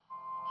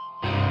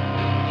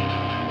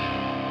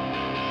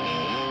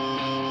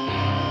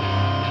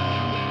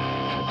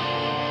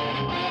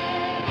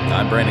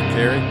I'm Brandon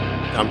Carey.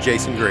 I'm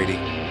Jason Grady.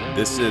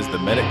 This is the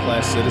Medic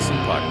Class Citizen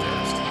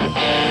Podcast.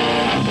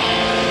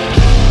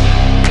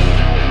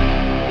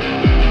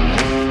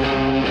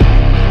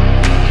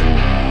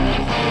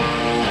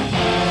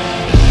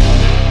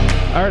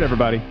 All right,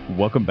 everybody,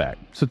 welcome back.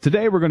 So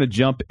today we're going to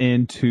jump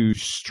into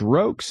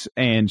strokes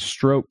and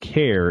stroke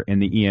care in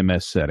the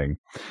EMS setting.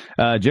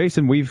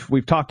 Jason,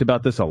 we've talked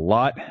about this a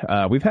lot.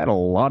 We've had a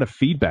lot of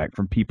feedback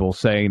from people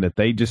saying that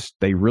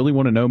they really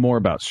want to know more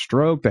about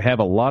stroke. They have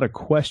a lot of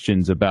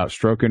questions about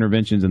stroke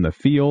interventions in the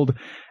field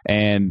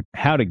and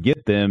how to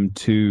get them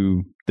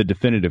to the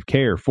definitive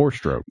care for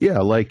stroke. Yeah,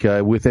 like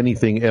with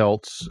anything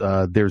else,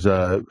 there's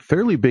a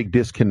fairly big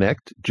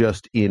disconnect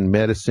just in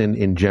medicine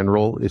in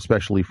general,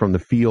 especially from the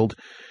field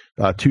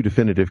to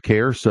definitive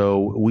care.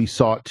 So we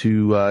sought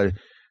to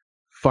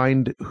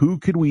find who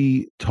could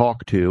we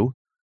talk to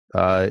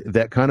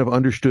that kind of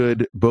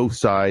understood both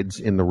sides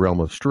in the realm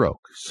of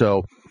stroke.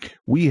 So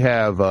we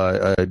have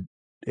a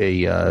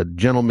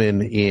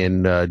gentleman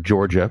in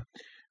Georgia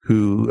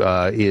who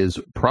is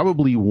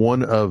probably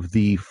one of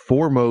the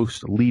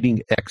foremost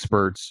leading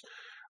experts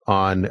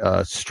on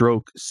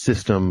stroke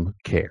system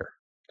care.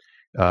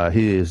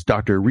 He is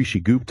Dr. Rishi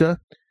Gupta,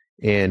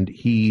 and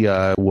he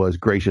was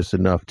gracious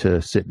enough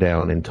to sit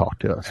down and talk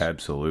to us.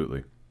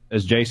 Absolutely.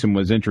 As Jason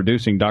was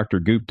introducing Dr.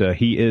 Gupta,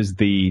 he is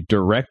the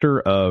Director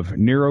of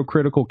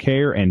Neurocritical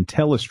Care and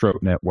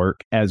Telestroke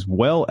Network, as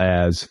well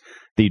as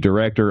the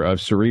Director of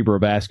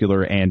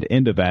Cerebrovascular and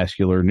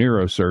Endovascular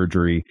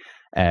Neurosurgery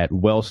at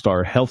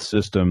Wellstar Health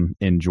System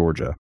in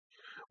Georgia.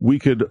 We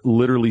could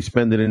literally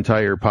spend an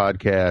entire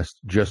podcast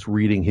just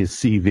reading his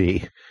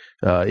CV.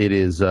 It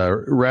is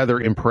rather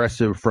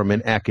impressive from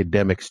an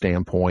academic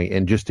standpoint.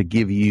 And just to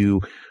give you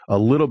a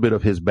little bit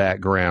of his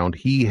background,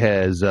 he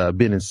has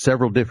been in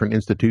several different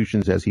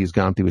institutions as he's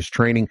gone through his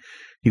training.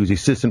 He was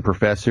assistant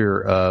professor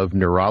of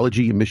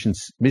neurology at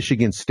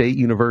Michigan State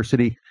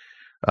University,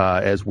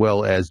 as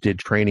well as did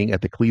training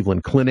at the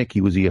Cleveland Clinic. He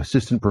was the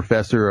assistant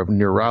professor of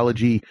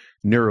neurology,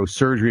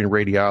 neurosurgery, and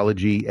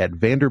radiology at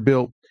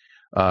Vanderbilt,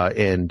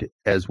 and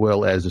as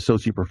well as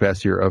associate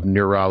professor of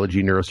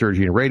neurology,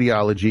 neurosurgery, and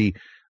radiology,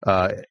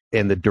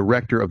 and the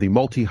director of the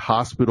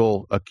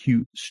Multi-Hospital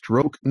Acute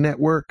Stroke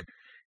Network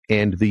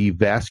and the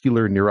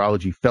Vascular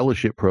Neurology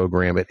Fellowship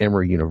Program at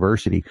Emory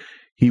University.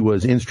 He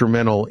was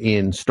instrumental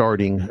in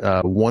starting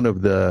one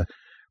of the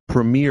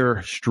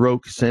premier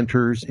stroke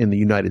centers in the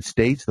United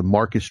States, the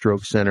Marcus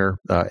Stroke Center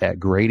at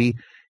Grady,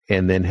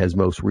 and then has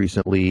most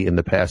recently, in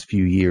the past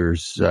few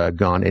years,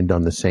 gone and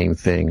done the same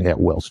thing at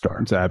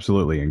Wellstar. It's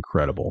absolutely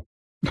incredible.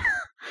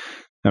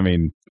 I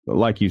mean,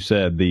 like you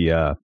said,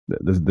 the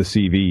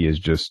CV is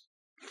just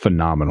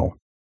phenomenal.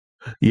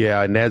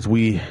 Yeah, and as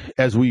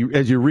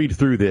you read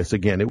through this,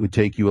 again, it would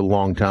take you a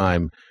long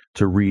time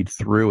to read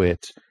through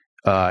it.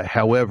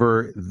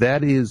 However,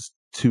 that is,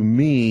 to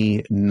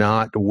me,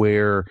 not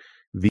where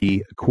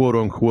the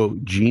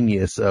quote-unquote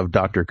genius of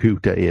Dr.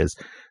 Gupta is.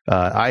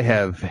 I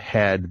have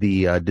had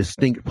the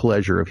distinct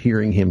pleasure of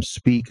hearing him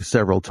speak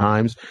several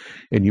times,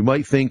 and you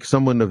might think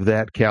someone of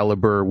that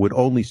caliber would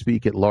only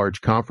speak at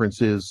large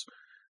conferences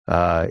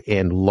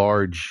and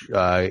large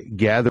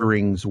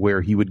gatherings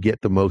where he would get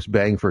the most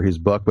bang for his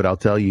buck. But I'll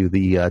tell you,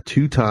 the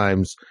two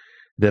times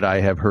that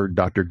I have heard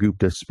Dr.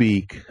 Gupta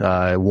speak,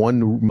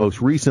 one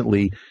most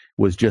recently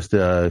was just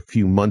a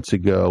few months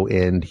ago,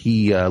 and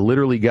he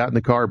literally got in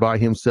the car by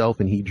himself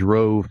and he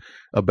drove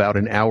about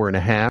an hour and a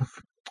half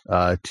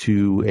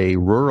to a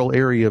rural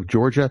area of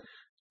Georgia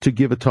to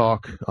give a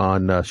talk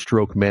on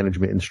stroke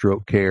management and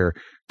stroke care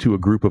to a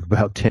group of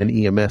about 10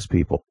 EMS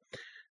people.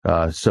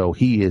 So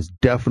he is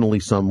definitely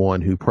someone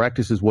who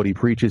practices what he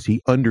preaches.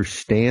 He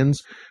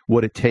understands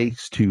what it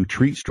takes to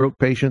treat stroke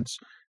patients,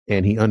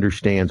 and he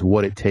understands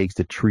what it takes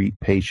to treat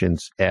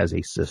patients as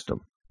a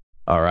system.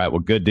 All right, well,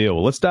 good deal.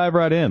 Well, let's dive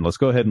right in. Let's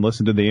go ahead and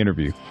listen to the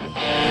interview.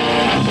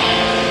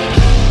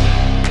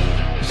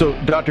 So,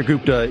 Dr.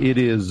 Gupta, it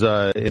is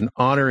an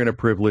honor and a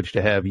privilege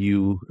to have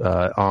you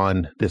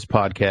on this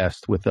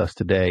podcast with us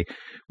today.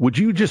 Would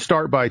you just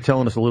start by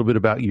telling us a little bit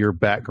about your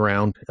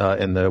background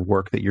and the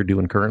work that you're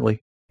doing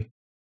currently?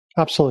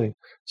 Absolutely.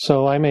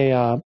 So I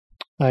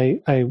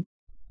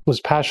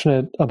was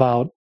passionate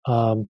about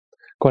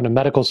going to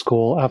medical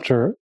school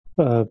after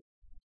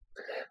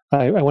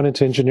I went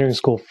into engineering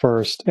school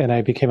first, and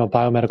I became a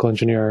biomedical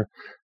engineer,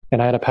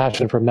 and I had a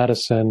passion for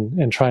medicine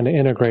and trying to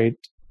integrate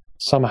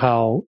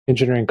somehow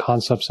engineering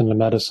concepts into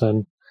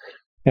medicine.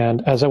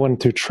 And as I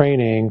went through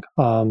training,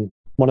 one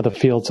of the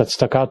fields that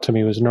stuck out to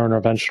me was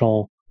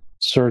neurointerventional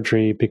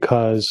surgery,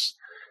 because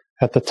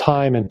at the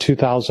time in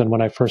 2000,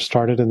 when I first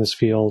started in this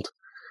field,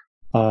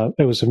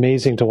 it was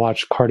amazing to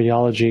watch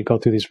cardiology go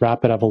through these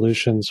rapid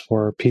evolutions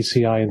for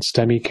PCI and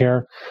STEMI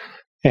care.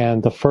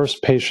 And the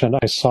first patient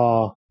I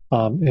saw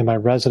in my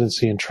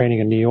residency and training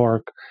in New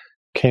York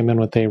came in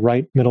with a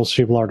right middle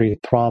cerebral artery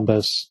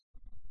thrombus.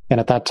 And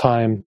at that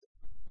time,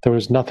 there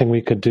was nothing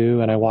we could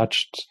do, and I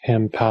watched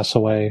him pass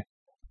away.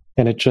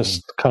 And it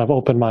just kind of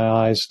opened my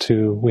eyes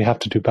to, we have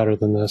to do better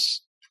than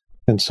this.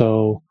 And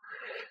so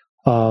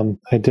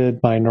I did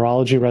my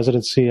neurology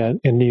residency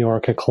in New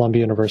York at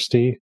Columbia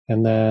University,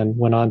 and then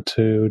went on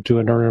to do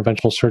a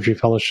neurointerventional surgery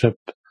fellowship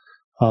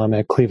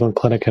at Cleveland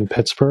Clinic in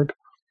Pittsburgh,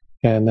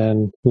 and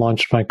then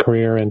launched my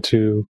career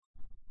into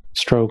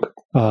stroke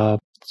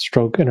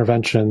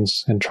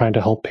interventions and trying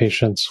to help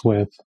patients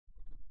with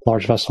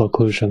large vessel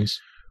occlusions.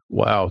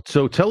 Wow.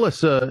 So tell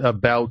us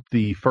about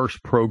the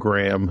first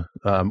program,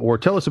 or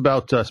tell us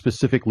about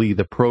specifically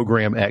the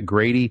program at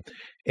Grady,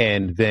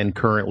 and then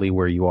currently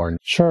where you are.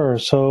 Sure.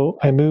 So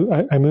I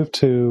moved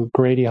to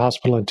Grady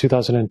Hospital in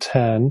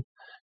 2010,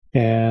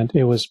 and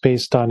it was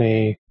based on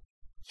a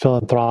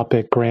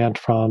philanthropic grant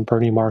from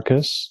Bernie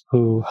Marcus,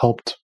 who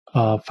helped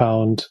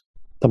found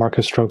the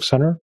Marcus Stroke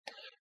Center.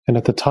 And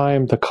at the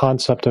time, the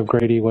concept of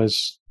Grady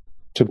was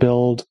to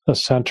build a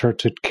center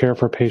to care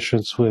for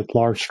patients with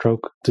large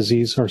stroke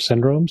disease or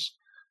syndromes,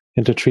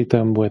 and to treat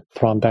them with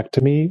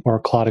thrombectomy or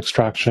clot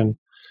extraction.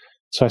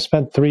 So I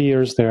spent 3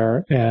 years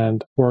there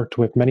and worked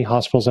with many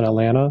hospitals in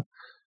Atlanta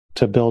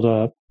to build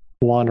a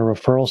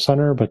referral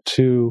center, but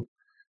two,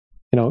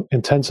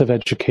 intensive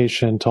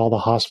education to all the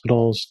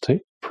hospitals,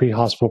 to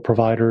pre-hospital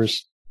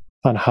providers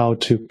on how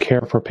to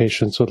care for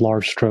patients with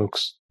large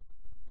strokes.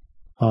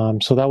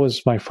 So that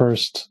was my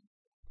first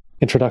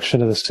introduction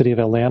to the city of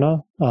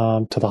Atlanta,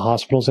 to the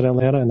hospitals in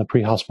Atlanta and the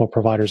pre-hospital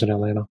providers in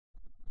Atlanta.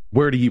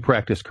 Where do you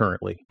practice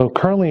currently? So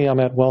currently I'm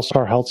at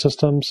Wellstar Health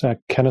Systems at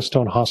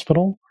Kennestone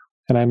Hospital,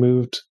 and I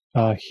moved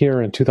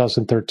here in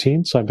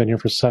 2013. So I've been here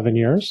for 7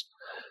 years,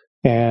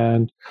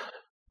 and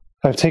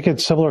I've taken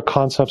similar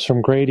concepts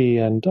from Grady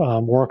and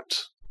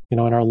worked, in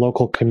our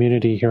local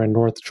community here in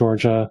North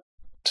Georgia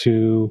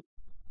to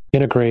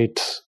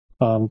integrate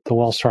the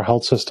Wellstar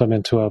Health System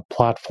into a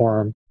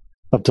platform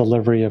of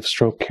delivery of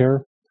stroke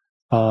care.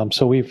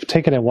 So we've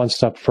taken it one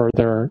step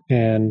further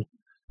in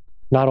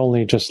not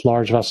only just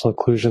large vessel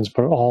occlusions,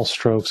 but all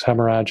strokes,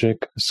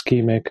 hemorrhagic,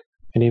 ischemic,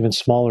 and even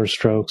smaller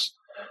strokes.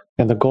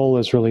 And the goal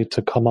is really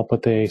to come up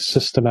with a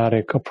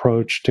systematic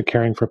approach to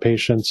caring for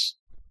patients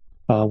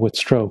with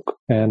stroke,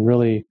 and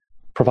really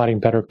providing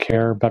better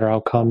care, better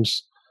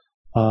outcomes,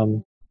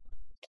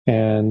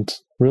 and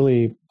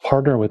really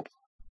partner with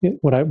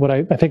what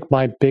I think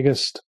my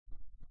biggest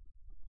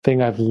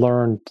thing I've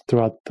learned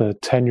throughout the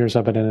 10 years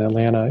I've been in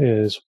Atlanta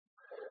is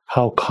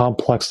how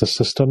complex the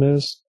system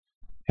is,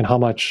 and how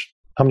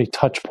many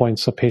touch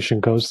points a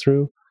patient goes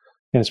through.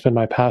 And it's been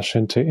my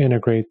passion to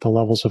integrate the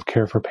levels of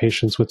care for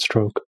patients with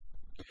stroke.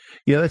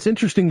 Yeah, that's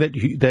interesting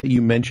that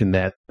you mentioned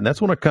that. And that's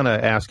what I kind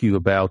of ask you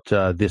about,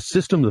 this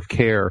system of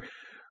care.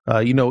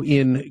 In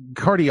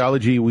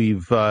cardiology,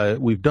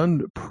 we've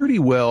done pretty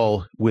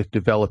well with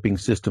developing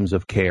systems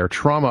of care.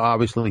 Trauma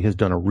obviously has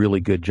done a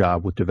really good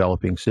job with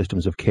developing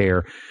systems of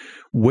care.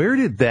 Where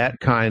did that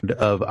kind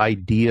of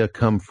idea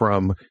come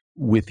from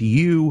with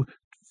you,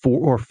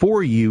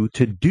 for you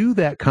to do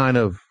that kind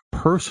of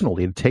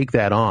personally, to take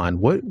that on?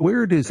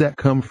 Where does that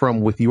come from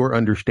with your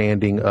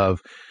understanding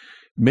of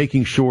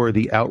making sure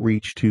the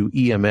outreach to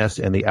EMS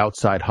and the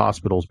outside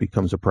hospitals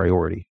becomes a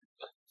priority?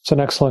 It's an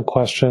excellent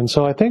question.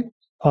 So I think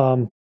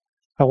I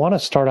want to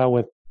start out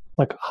with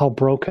how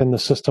broken the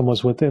system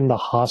was within the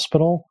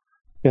hospital,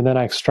 and then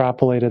I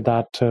extrapolated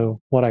that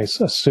to what I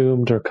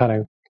assumed, or kind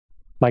of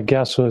my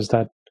guess was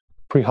that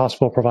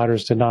pre-hospital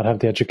providers did not have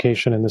the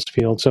education in this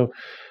field. So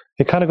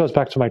it kind of goes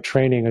back to my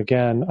training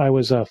again. I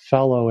was a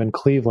fellow in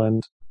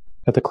Cleveland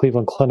at the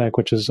Cleveland Clinic,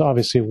 which is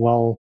obviously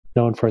well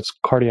known for its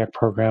cardiac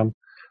program.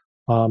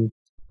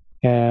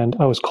 And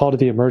I was called to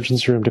the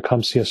emergency room to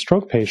come see a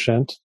stroke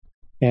patient,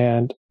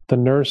 and the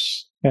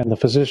nurse and the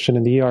physician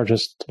in the ER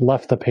just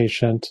left the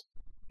patient.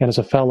 And as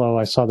a fellow,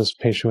 I saw this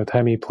patient with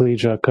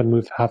hemiplegia, couldn't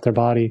move half their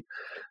body.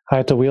 I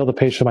had to wheel the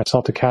patient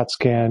myself to CAT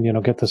scan,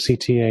 get the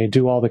CTA,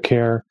 do all the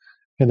care,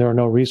 and there were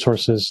no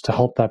resources to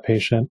help that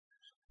patient.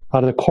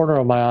 Out of the corner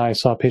of my eye, I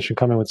saw a patient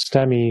come in with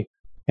STEMI,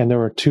 and there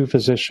were two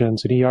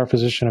physicians, an ER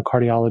physician, a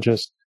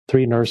cardiologist,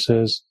 3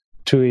 nurses,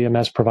 2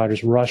 EMS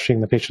providers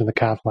rushing the patient in the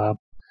cath lab.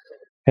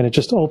 And it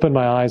just opened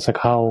my eyes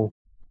how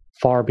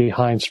far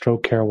behind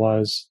stroke care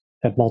was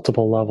at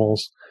multiple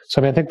levels.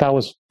 So I think that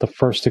was the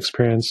first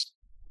experience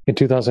in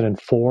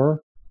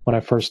 2004 when I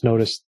first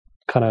noticed,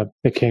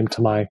 it came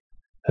to my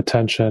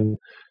attention.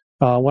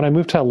 When I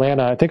moved to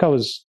Atlanta, I think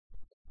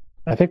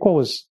what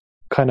was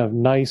kind of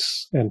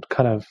nice and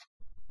kind of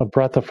a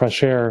breath of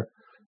fresh air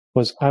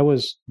was I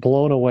was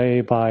blown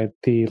away by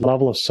the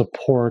level of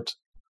support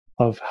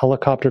of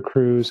helicopter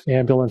crews,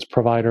 ambulance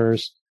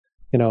providers.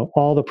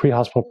 All the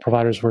pre-hospital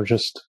providers were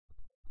just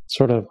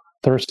sort of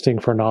thirsting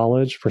for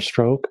knowledge for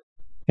stroke.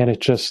 And I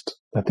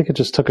think it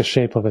just took a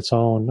shape of its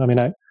own. I mean,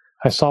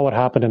 I saw what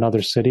happened in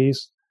other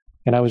cities,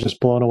 and I was just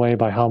blown away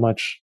by how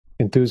much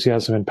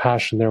enthusiasm and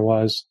passion there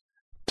was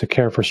to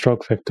care for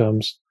stroke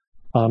victims.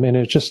 And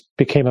it just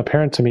became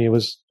apparent to me it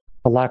was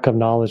a lack of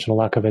knowledge and a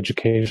lack of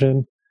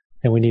education,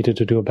 and we needed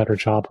to do a better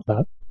job of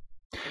that.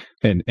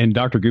 And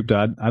Dr.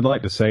 Gupta, I'd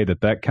like to say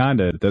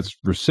that's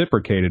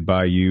reciprocated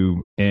by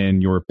you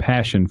and your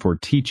passion for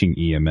teaching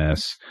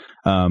EMS.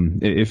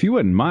 If you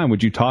wouldn't mind,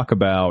 would you talk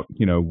about,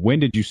 when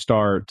did you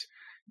start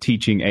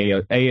teaching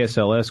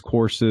ASLS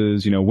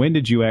courses? When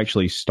did you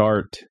actually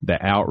start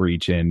the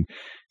outreach? And,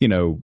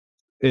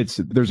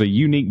 there's a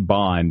unique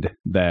bond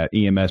that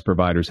EMS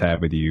providers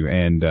have with you.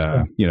 And,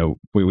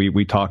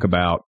 we talk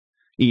about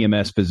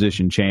EMS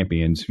physician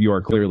champions. You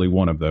are clearly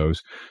one of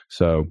those.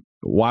 So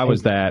why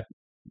was that?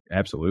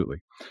 Absolutely.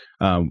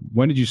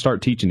 When did you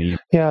start teaching EMS?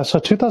 Yeah, so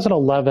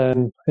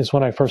 2011 is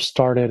when I first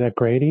started at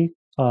Grady.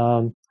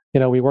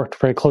 We worked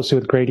very closely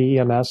with Grady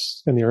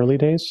EMS in the early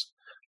days.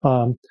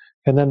 And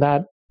then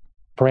that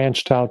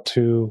branched out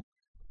to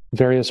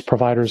various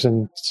providers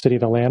in the city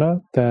of Atlanta,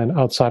 then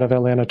outside of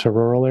Atlanta to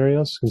rural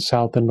areas in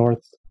south and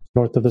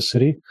north of the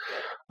city.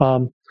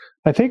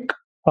 I think,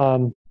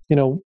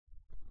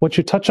 what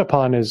you touch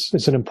upon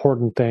is an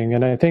important thing.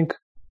 And I think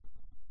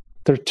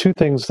there are two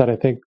things that I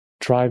think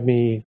drive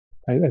me,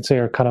 I'd say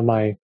are kind of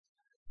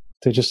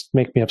they just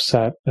make me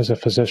upset as a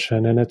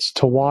physician. And it's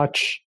to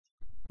watch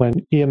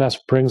when EMS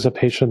brings a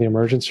patient in the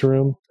emergency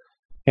room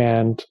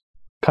and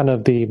kind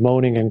of the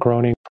moaning and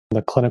groaning from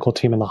the clinical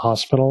team in the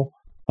hospital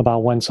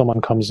about when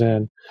someone comes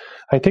in.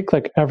 I think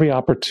like every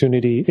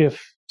opportunity,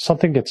 if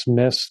something gets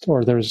missed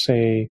or there's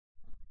a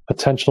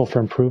potential for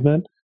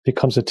improvement,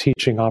 becomes a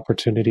teaching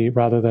opportunity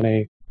rather than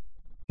a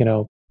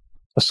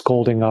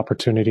scolding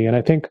opportunity. And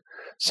I think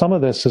some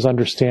of this is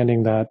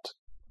understanding that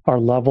our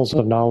levels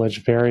of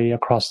knowledge vary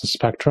across the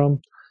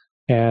spectrum.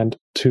 And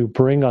to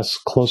bring us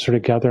closer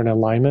together in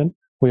alignment,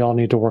 we all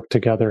need to work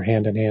together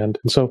hand in hand.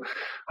 And so,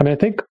 I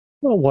think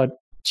what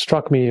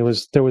struck me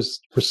was there was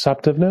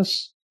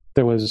receptiveness,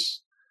 there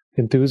was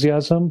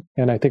enthusiasm,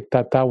 and I think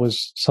that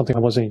was something I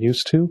wasn't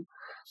used to.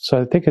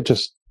 So I think it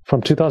just,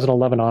 from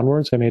 2011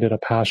 onwards, I made it a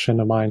passion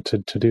of mine to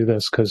do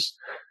this, because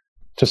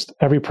just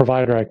every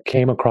provider I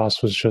came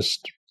across was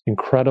just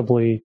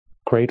incredibly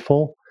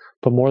grateful.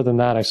 But more than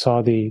that, I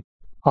saw the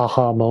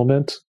aha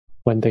moment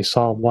when they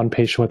saw one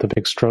patient with a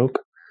big stroke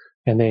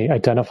and they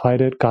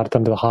identified it, got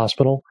them to the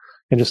hospital,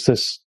 and just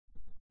this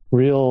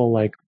real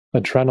like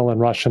adrenaline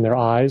rush in their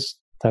eyes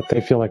that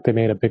they feel like they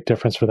made a big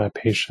difference for that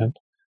patient.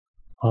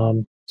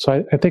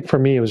 So I think for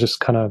me, it was just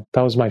kind of,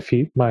 that was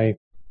my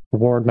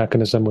reward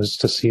mechanism, was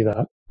to see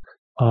that.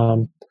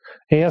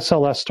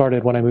 ASLS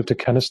started when I moved to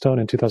Kennestone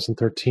in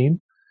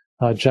 2013.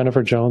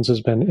 Jennifer Jones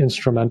has been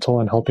instrumental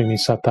in helping me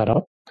set that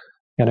up.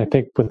 And I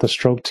think with the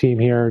stroke team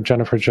here,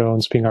 Jennifer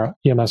Jones being our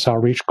EMS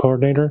outreach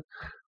coordinator,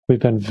 we've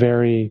been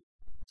very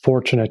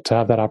fortunate to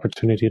have that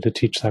opportunity to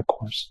teach that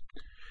course.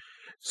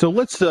 So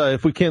let's,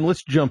 if we can,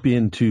 let's jump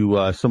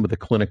into some of the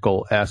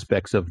clinical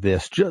aspects of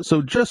this.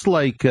 Just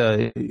like,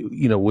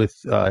 with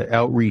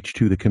outreach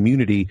to the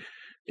community,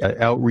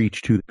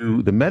 outreach to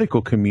the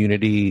medical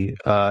community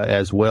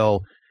as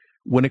well,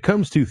 when it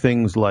comes to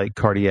things like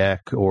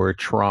cardiac or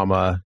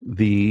trauma,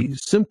 the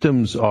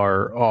symptoms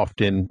are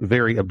often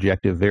very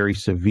objective, very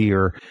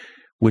severe,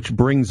 which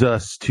brings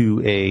us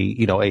to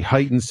a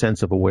heightened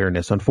sense of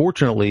awareness.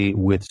 Unfortunately,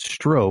 with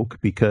stroke,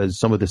 because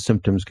some of the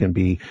symptoms can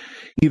be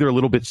either a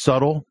little bit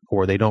subtle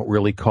or they don't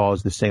really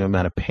cause the same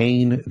amount of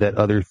pain that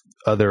other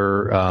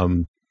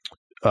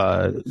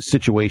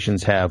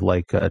situations have,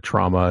 like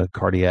trauma,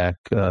 cardiac,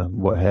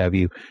 what have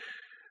you.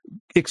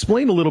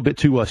 Explain a little bit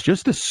to us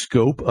just the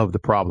scope of the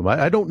problem.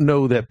 I don't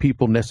know that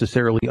people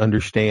necessarily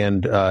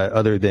understand,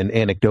 other than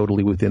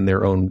anecdotally within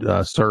their own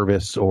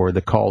service or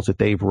the calls that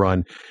they've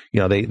run.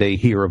 They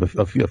hear of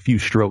a few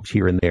strokes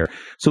here and there.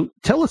 So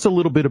tell us a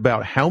little bit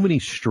about how many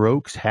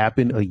strokes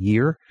happen a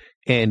year,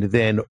 and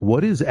then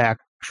what is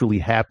actually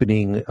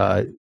happening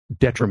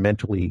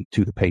detrimentally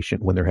to the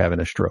patient when they're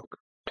having a stroke.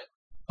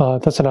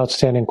 That's an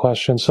outstanding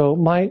question. So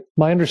my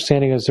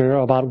understanding is there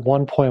are about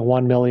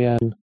 1.1 million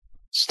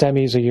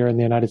STEMIs a year in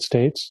the United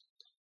States,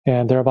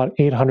 and there are about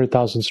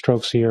 800,000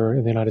 strokes a year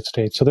in the United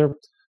States. So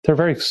they're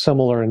very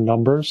similar in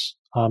numbers,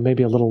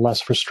 maybe a little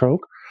less for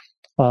stroke.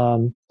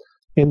 In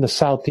the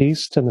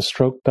Southeast, in the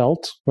stroke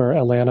belt, where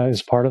Atlanta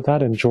is part of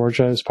that and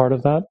Georgia is part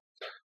of that,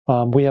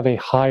 we have a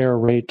higher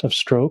rate of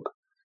stroke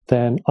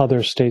than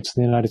other states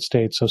in the United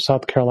States. So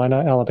South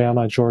Carolina,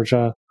 Alabama,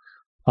 Georgia,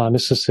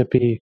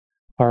 Mississippi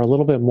are a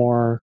little bit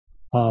more,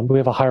 we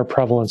have a higher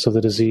prevalence of the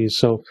disease.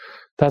 So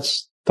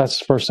that's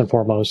first and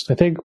foremost. I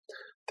think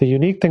the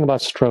unique thing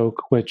about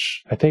stroke,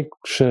 which I think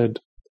should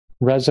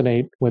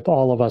resonate with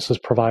all of us as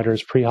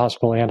providers,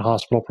 pre-hospital and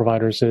hospital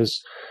providers,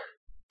 is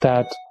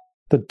that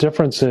the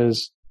difference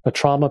is a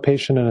trauma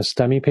patient and a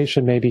STEMI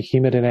patient may be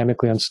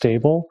hemodynamically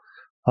unstable.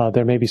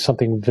 There may be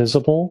something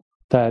visible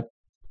that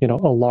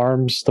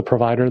alarms the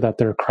provider that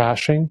they're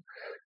crashing.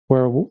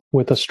 Where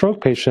with a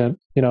stroke patient,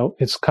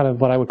 it's kind of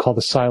what I would call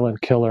the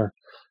silent killer.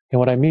 And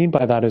what I mean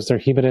by that is they're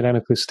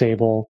hemodynamically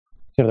stable.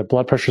 Their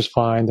blood pressure's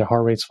fine, their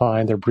heart rate's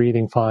fine, they're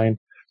breathing fine,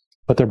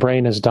 but their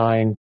brain is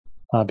dying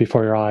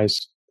before your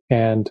eyes.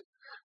 And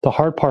the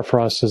hard part for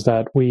us is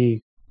that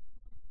we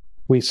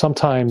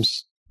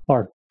sometimes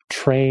are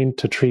trained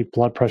to treat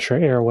blood pressure,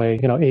 airway,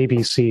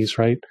 ABCs,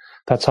 right?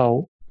 That's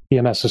how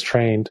EMS is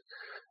trained.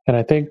 And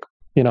I think,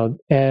 N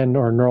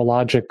or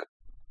neurologic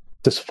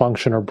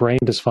dysfunction or brain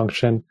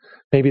dysfunction,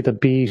 maybe the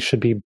B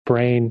should be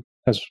brain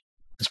as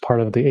as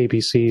part of the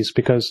ABCs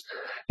because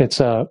it's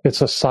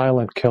a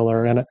silent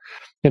killer. And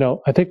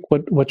I think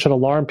what should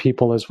alarm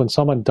people is when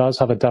someone does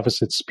have a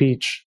deficit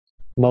speech,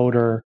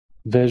 motor,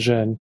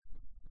 vision,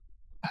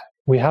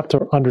 we have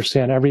to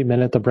understand every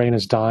minute the brain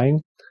is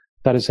dying,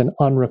 that is an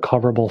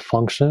unrecoverable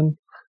function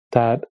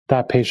that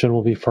patient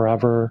will be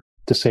forever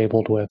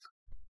disabled with.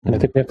 And I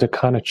think we have to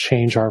kind of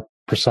change our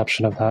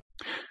perception of that.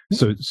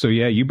 So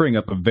yeah, you bring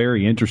up a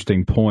very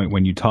interesting point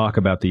when you talk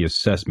about the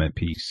assessment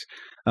piece.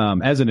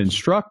 As an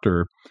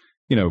instructor,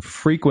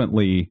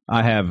 frequently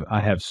I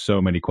have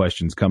so many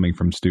questions coming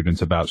from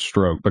students about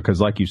stroke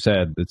because, like you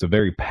said, it's a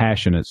very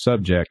passionate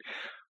subject.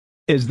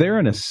 Is there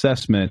an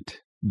assessment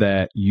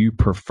that you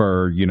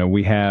prefer?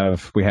 We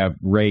have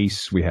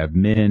RACE, we have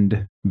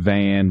MEND,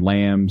 VAN,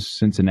 LAMS,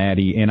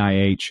 Cincinnati,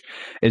 NIH.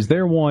 Is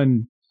there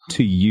one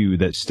to you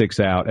that sticks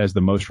out as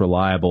the most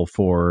reliable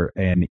for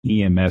an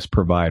EMS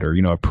provider,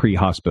 a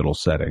pre-hospital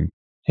setting?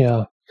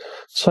 Yeah.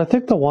 So I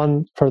think the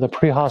one for the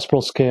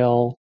pre-hospital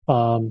scale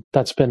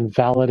that's been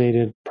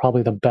validated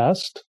probably the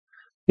best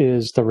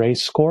is the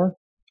RACE score.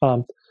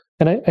 And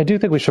I do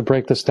think we should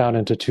break this down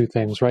into two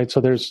things, right?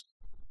 So there's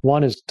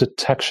one is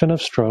detection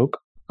of stroke.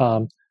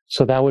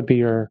 So that would be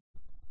your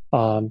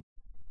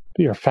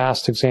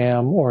FAST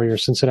exam or your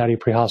Cincinnati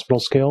pre-hospital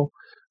scale.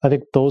 I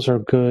think those are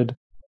good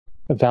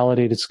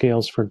validated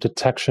scales for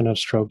detection of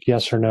stroke,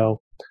 yes or no.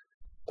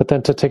 But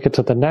then to take it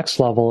to the next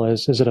level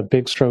is it a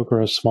big stroke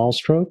or a small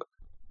stroke?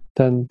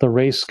 Then the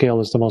RACE scale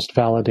is the most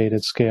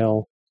validated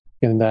scale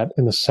in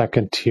the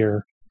second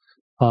tier.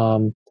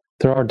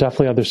 There are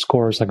definitely other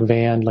scores like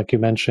VAN, like you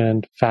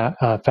mentioned,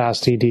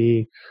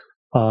 FAST-ED.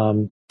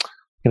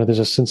 There's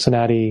a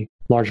Cincinnati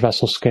large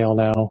vessel scale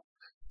now.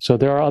 So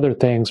there are other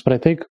things, but I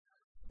think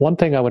one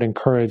thing I would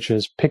encourage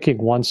is picking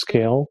one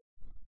scale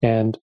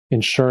and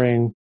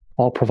ensuring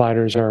all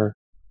providers are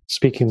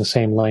speaking the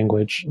same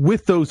language.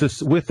 With those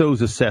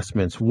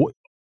assessments,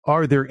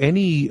 are there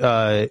any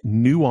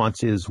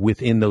nuances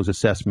within those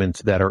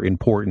assessments that are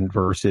important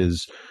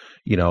versus,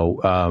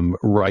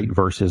 right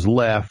versus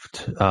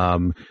left,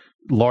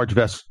 large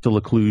vessel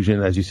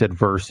occlusion, as you said,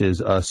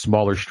 versus a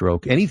smaller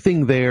stroke?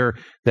 Anything there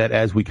that,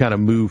 as we kind of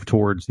move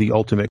towards the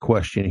ultimate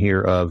question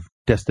here of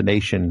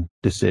destination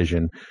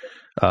decision,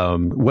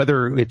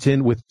 whether it's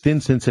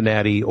within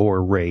Cincinnati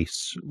or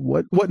RACE,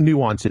 what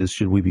nuances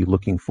should we be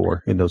looking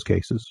for in those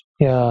cases?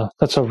 Yeah,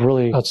 that's a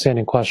really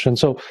outstanding question.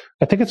 So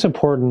I think it's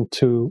important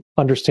to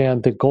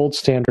understand the gold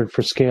standard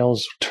for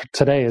scales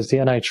today is the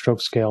NIH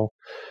stroke scale.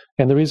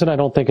 And the reason I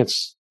don't think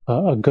it's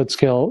a good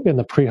scale in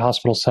the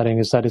pre-hospital setting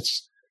is that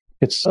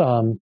it's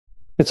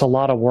a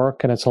lot of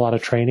work and it's a lot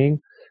of training.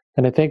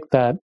 And I think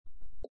that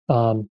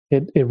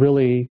it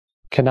really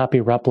cannot be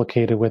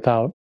replicated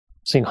without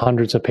seeing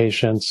hundreds of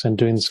patients and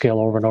doing the scale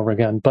over and over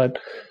again. But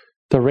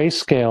the RACE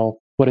scale,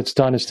 what it's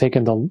done is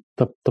taken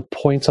the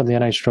points on the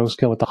NIH stroke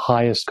scale with the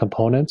highest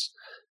components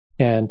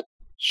and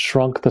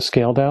shrunk the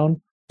scale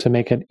down to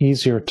make it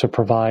easier to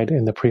provide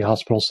in the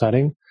pre-hospital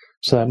setting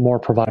so that more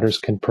providers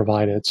can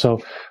provide it. So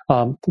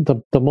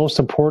the most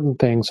important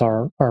things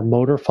are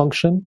motor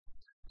function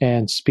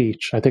and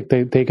speech. I think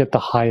they get the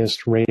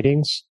highest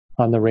ratings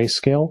on the RACE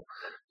scale,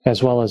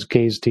 as well as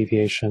gaze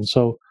deviation.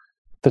 So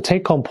the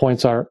take-home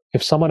points are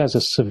if someone has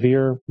a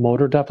severe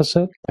motor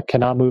deficit,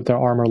 cannot move their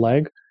arm or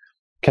leg,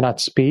 cannot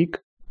speak,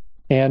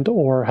 and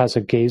or has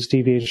a gaze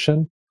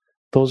deviation,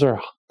 those are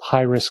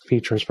high-risk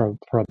features for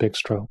a big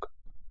stroke.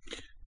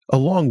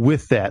 Along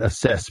with that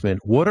assessment,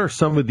 what are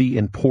some of the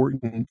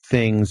important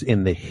things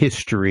in the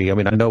history? I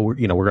mean, I know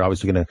we're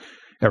obviously going to,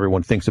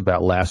 everyone thinks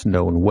about last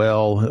known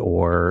well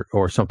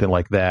or something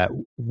like that.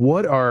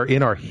 What are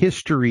in our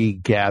history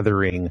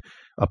gathering,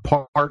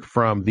 apart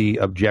from the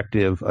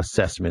objective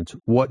assessment,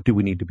 what do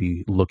we need to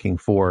be looking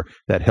for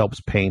that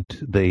helps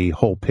paint the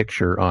whole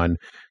picture on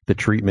the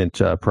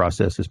treatment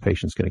process this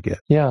patient's going to get?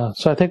 Yeah.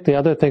 So I think the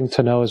other thing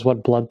to know is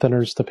what blood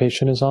thinners the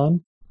patient is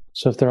on.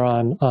 So if they're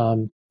on,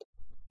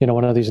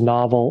 one of these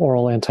novel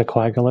oral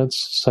anticoagulants,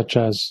 such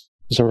as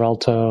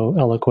Xarelto,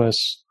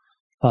 Eliquis,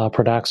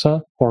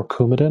 Pradaxa, or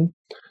Coumadin,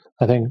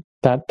 I think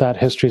that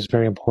history is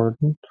very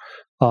important.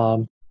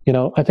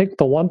 I think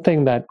the one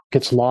thing that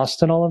gets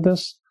lost in all of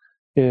this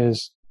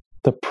is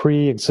the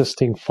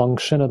pre-existing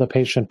function of the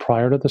patient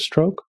prior to the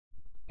stroke.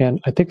 And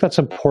I think that's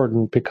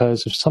important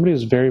because if somebody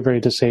is very, very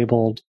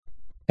disabled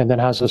and then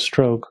has a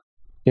stroke,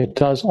 it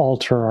does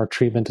alter our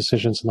treatment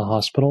decisions in the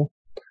hospital.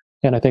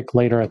 And I think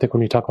later, when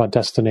we talk about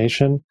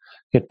destination,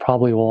 it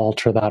probably will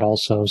alter that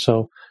also.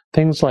 So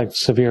things like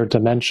severe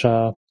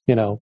dementia,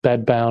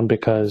 bedbound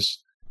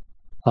because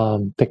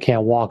they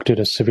can't walk due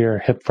to severe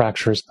hip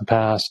fractures in the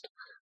past.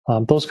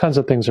 Those kinds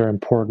of things are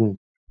important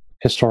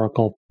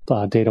historical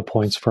data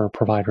points for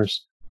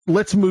providers.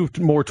 Let's move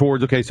more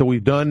towards, okay, so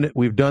we've done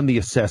the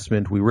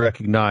assessment. We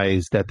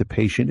recognize that the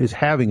patient is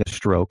having a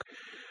stroke.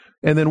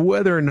 And then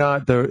whether or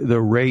not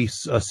the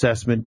RACE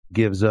assessment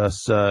gives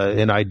us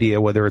an idea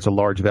whether it's a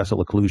large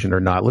vessel occlusion or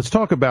not. Let's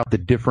talk about the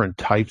different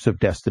types of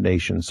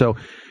destinations. So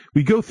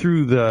we go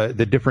through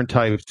the different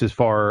types as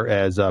far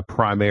as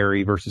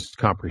primary versus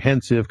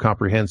comprehensive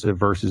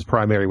versus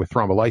primary with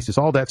thrombolysis.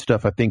 All that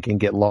stuff I think can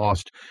get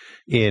lost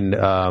in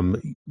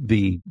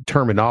the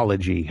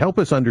terminology. Help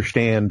us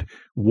understand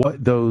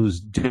what those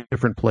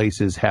different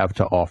places have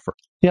to offer.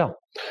 Yeah.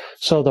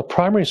 So the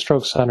primary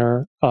stroke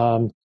center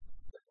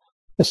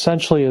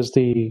essentially is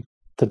the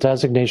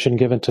designation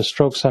given to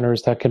stroke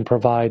centers that can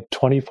provide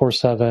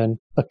 24/7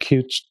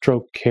 acute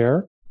stroke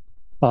care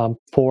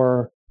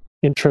for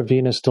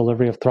intravenous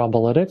delivery of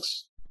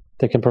thrombolytics.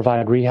 They can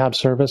provide rehab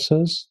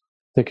services.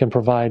 They can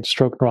provide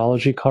stroke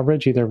neurology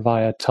coverage either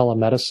via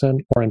telemedicine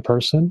or in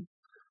person.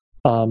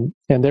 And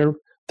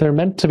they're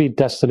meant to be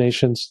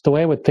destinations. The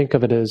way I would think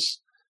of it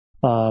is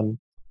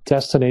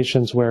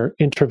destinations where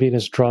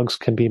intravenous drugs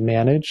can be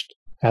managed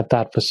at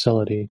that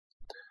facility.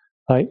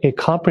 A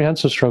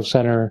comprehensive stroke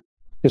center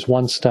is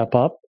one step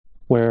up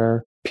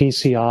where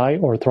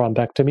PCI or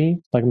thrombectomy,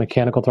 like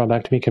mechanical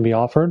thrombectomy, can be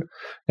offered,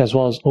 as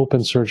well as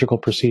open surgical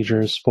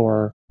procedures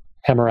for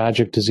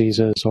hemorrhagic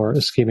diseases or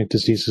ischemic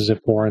diseases if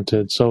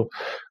warranted. So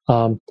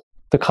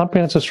the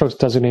comprehensive stroke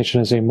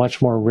designation is a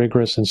much more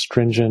rigorous and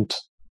stringent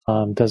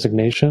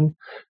designation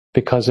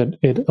because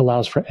it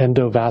allows for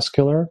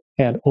endovascular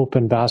and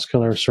open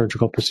vascular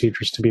surgical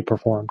procedures to be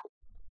performed.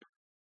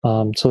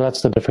 So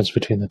that's the difference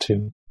between the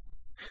two.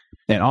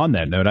 And on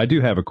that note, I do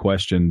have a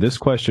question. This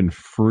question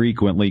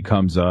frequently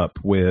comes up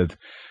with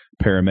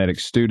paramedic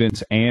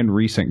students and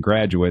recent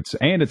graduates,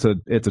 and it's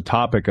a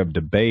topic of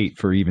debate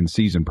for even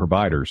seasoned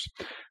providers.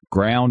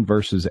 Ground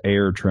versus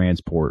air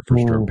transport for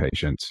stroke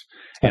patients.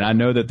 And I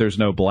know that there's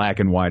no black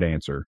and white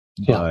answer,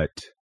 but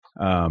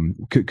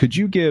could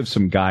you give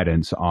some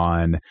guidance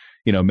on,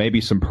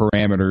 maybe some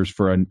parameters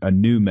for a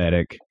new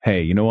medic?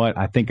 Hey, you know what?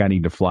 I think I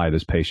need to fly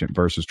this patient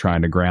versus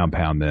trying to ground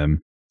pound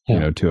them,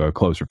 to a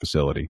closer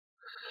facility.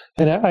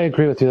 And I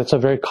agree with you. That's a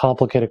very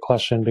complicated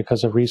question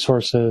because of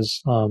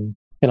resources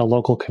in a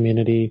local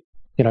community,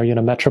 are you in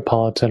a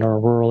metropolitan or a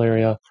rural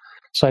area?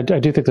 So I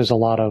do think there's a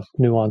lot of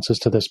nuances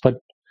to this, but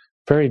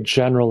very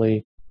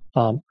generally,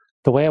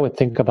 the way I would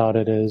think about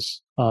it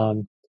is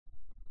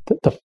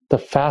the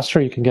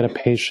faster you can get a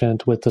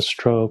patient with a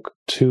stroke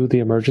to the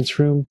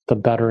emergency room, the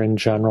better in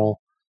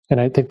general. And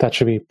I think that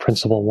should be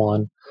principle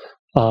one.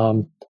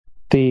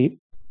 The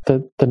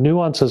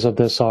nuances of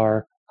this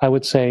are, I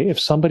would say if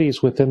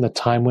somebody's within the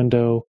time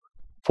window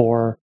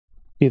for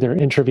either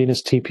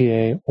intravenous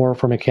TPA or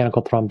for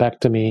mechanical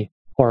thrombectomy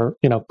or,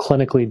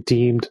 clinically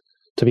deemed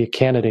to be a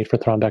candidate for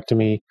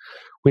thrombectomy,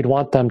 we'd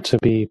want them to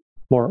be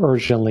more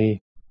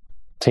urgently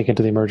taken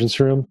to the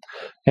emergency room.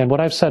 And what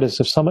I've said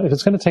is if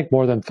it's going to take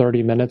more than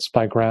 30 minutes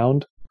by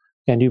ground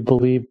and you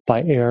believe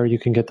by air you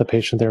can get the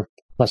patient there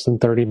less than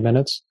 30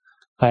 minutes,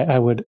 I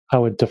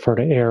would defer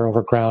to air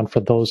over ground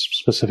for those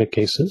specific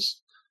cases.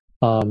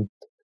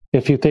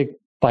 If you think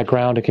by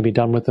ground it can be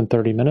done within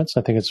 30 minutes,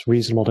 I think it's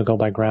reasonable to go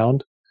by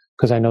ground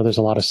because I know there's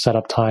a lot of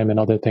setup time and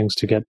other things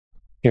to get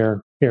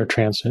air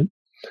transit.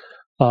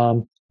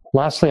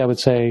 Lastly, I would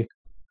say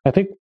I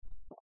think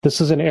this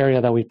is an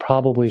area that we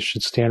probably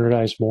should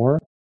standardize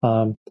more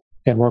and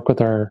work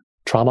with our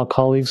trauma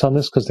colleagues on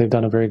this because they've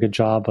done a very good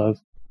job of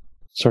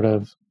sort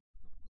of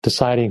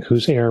deciding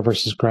who's air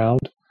versus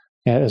ground,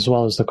 as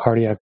well as the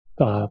cardiac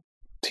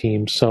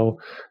team. So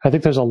I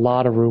think there's a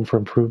lot of room for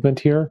improvement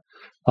here.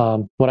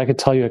 What I could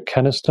tell you at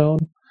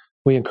Kennestone,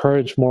 we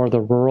encourage more of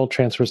the rural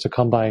transfers to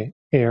come by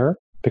air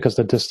because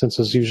the distance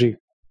is usually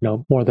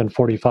more than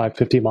 45,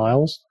 50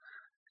 miles.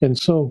 And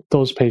so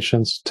those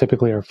patients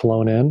typically are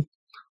flown in.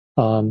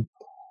 And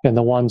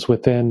the ones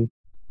within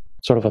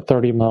sort of a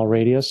 30-mile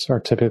radius are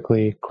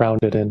typically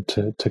grounded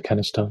into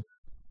Kennestone.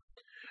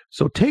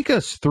 So take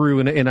us through,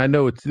 and I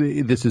know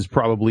this is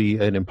probably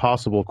an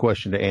impossible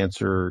question to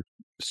answer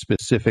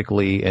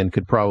specifically and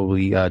could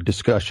probably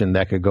discussion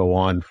that could go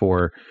on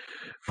for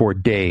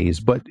days,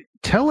 but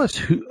tell us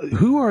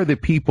who are the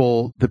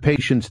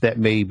patients that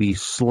may be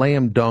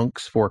slam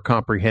dunks for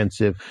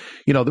comprehensive.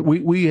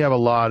 We have a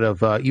lot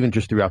of, even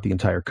just throughout the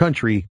entire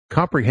country,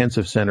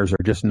 comprehensive centers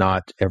are just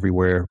not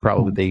everywhere.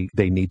 Probably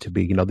they need to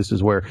be. This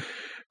is where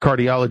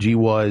cardiology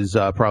was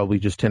probably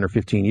just 10 or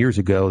 15 years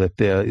ago, that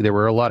there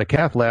were a lot of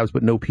cath labs,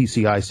 but no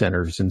PCI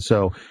centers. And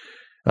so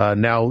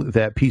now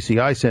that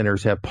PCI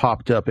centers have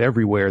popped up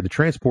everywhere, the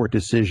transport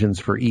decisions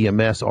for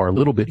EMS are a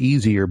little bit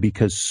easier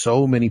because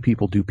so many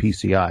people do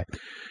PCI.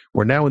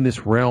 We're now in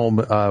this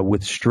realm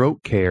with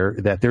stroke care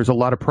that there's a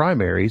lot of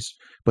primaries,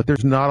 but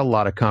there's not a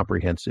lot of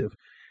comprehensive.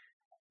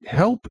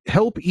 Help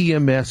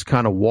EMS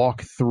kind of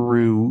walk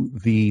through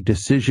the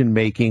decision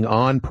making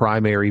on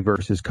primary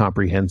versus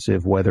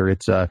comprehensive, whether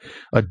it's a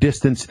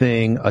distance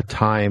thing, a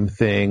time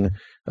thing,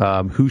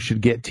 who should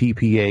get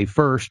TPA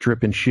first,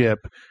 trip and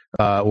ship,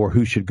 or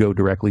who should go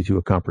directly to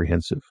a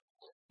comprehensive.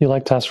 You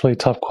like to ask really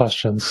tough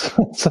questions.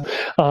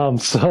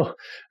 So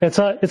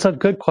it's a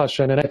good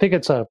question. And I think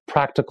it's a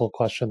practical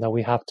question that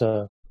we have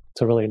to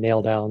really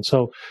nail down.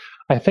 So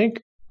I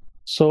think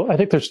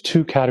there's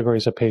two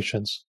categories of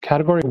patients.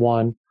 Category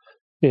one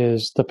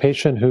is the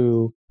patient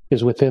who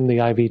is within the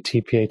IV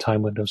TPA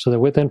time window. So they're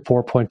within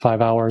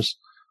 4.5 hours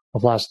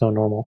of last known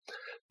normal.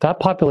 That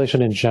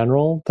population in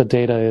general, the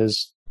data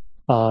is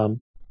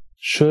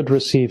should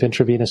receive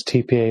intravenous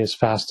TPA as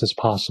fast as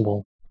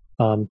possible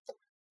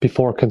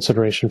before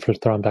consideration for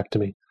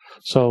thrombectomy.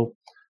 So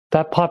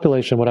that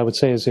population, what I would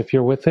say is if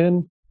you're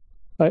within,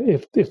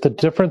 if the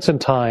difference in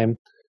time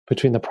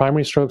between the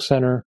primary stroke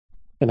center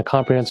and the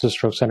comprehensive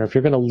stroke center, if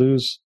you're going to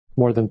lose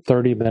more than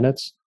 30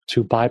 minutes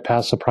to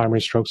bypass the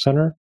primary stroke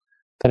center,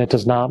 then it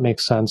does not make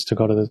sense to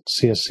go to the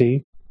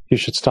CSC. You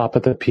should stop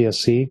at the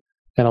PSC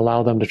and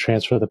allow them to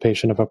transfer the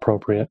patient if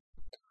appropriate.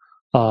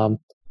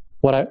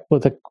 What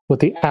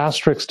the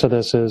asterisk to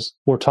this is,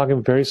 we're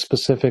talking very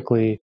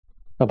specifically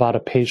about a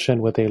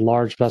patient with a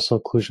large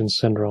vessel occlusion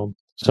syndrome.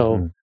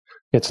 So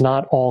it's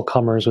not all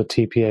comers with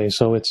TPA.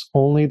 So it's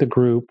only the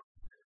group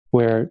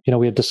where,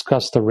 we had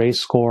discussed the RACE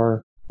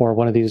score or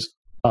one of these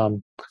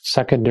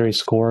secondary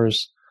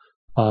scores,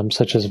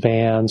 such as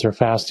VANS or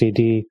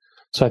FAST-ED.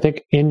 So I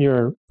think in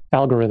your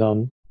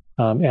algorithm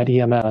at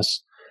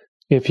EMS,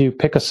 if you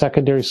pick a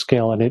secondary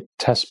scale and it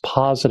tests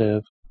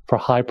positive for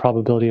high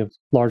probability of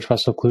large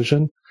vessel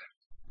occlusion,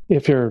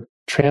 if your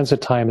transit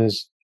time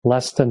is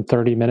less than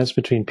 30 minutes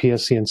between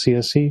PSC and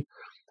CSC,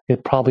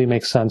 it probably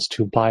makes sense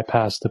to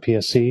bypass the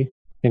PSC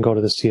and go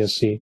to the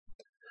CSC.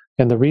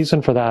 And the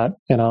reason for that,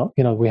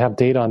 we have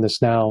data on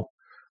this now,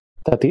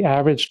 that the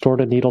average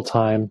door-to-needle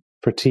time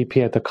for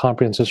TPA at the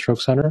Comprehensive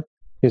Stroke Center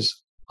is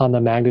on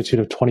the magnitude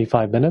of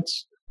 25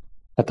 minutes.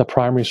 At the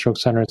primary stroke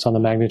center, it's on the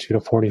magnitude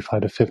of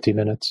 45 to 50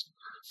 minutes.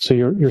 So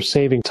you're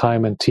saving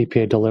time in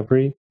TPA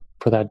delivery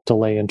for that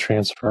delay in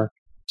transfer.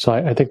 So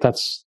I think I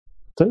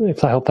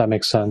hope that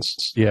makes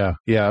sense. Yeah,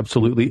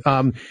 absolutely.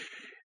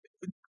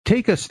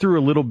 Take us through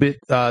a little bit.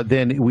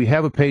 Then we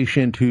have a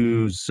patient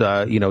who's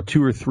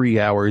 2 or 3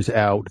 hours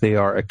out. They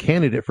are a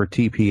candidate for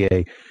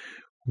TPA.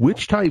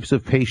 Which types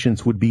of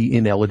patients would be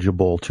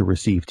ineligible to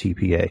receive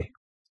TPA?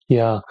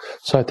 Yeah,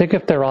 so I think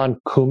if they're on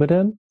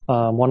Coumadin,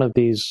 one of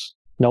these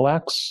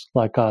NOACs,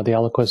 like the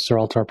Eliquis,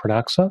 Xarelto, or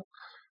Pradaxa,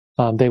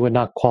 they would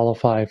not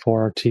qualify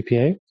for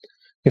TPA.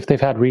 If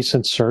they've had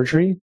recent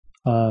surgery,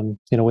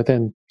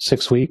 within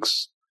 6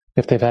 weeks,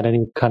 if they've had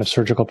any kind of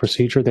surgical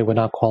procedure, they would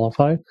not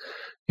qualify.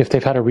 If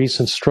they've had a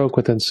recent stroke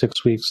within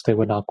 6 weeks, they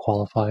would not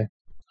qualify.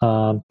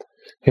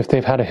 If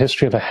they've had a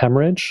history of a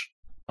hemorrhage,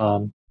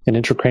 an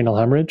intracranial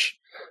hemorrhage,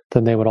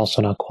 then they would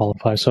also not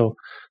qualify. So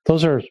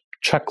those are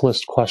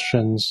checklist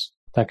questions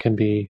that can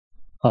be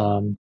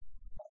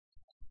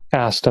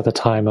asked at the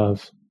time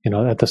of,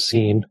 at the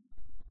scene.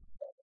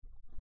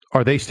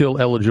 Are they still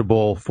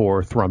eligible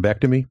for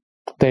thrombectomy?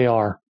 They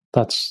are.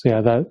 So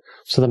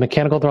the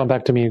mechanical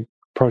thrombectomy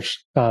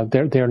approach,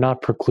 they're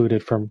not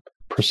precluded from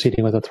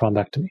proceeding with a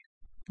thrombectomy.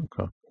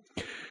 Okay.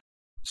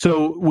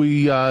 So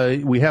we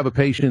have a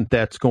patient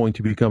that's going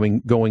to be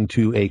going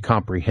to a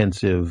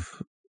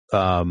comprehensive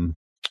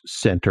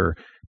center.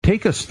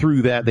 Take us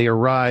through that. They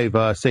arrive,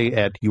 say,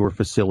 at your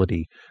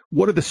facility.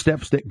 What are the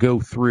steps that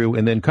go through,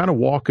 and then kind of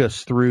walk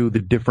us through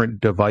the different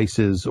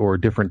devices or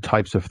different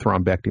types of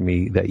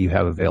thrombectomy that you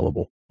have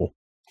available?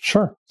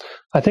 Sure.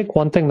 I think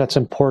one thing that's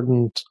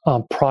important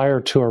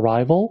prior to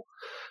arrival,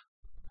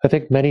 I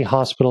think many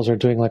hospitals are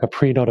doing like a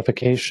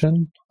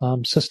pre-notification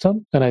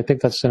system, and I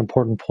think that's an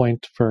important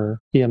point for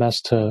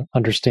EMS to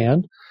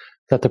understand,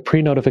 that the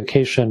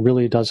pre-notification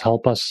really does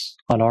help us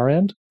on our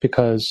end,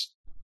 because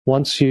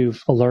once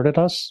you've alerted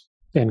us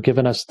and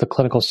given us the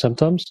clinical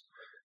symptoms,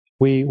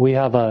 we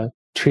have a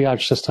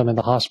triage system in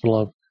the hospital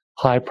of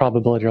high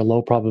probability or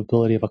low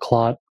probability of a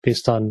clot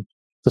based on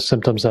the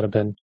symptoms that have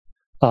been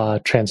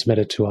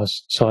transmitted to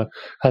us. So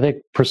I think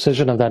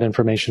precision of that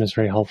information is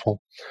very helpful.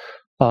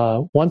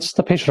 Once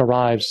the patient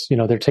arrives,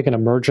 they're taken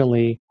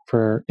emergently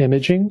for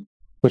imaging,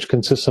 which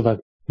consists of a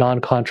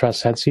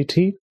non-contrast head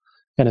CT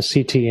and a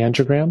CT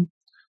angiogram.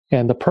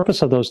 And the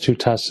purpose of those two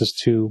tests is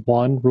to,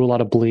 one, rule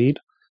out a bleed,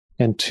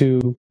 and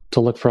two, to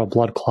look for a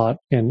blood clot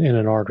in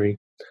an artery.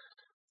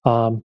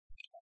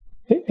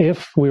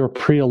 If we were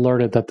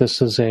pre-alerted that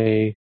this is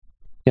a,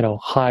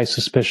 high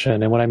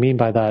suspicion, and what I mean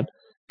by that,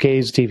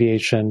 gaze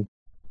deviation,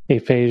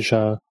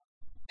 aphasia,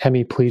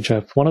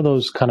 hemiplegia, if one of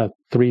those kind of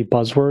 3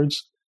 buzzwords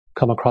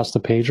come across the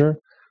pager,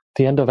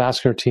 the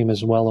endovascular team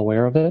is well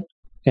aware of it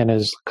and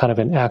is kind of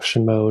in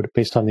action mode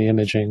based on the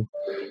imaging.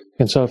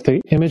 And so if the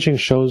imaging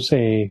shows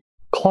a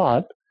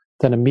clot,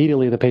 then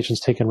immediately the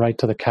patient's taken right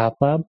to the cath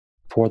lab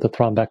for the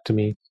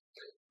thrombectomy.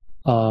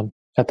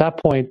 At that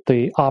point,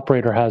 the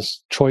operator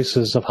has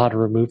choices of how to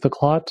remove the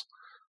clot.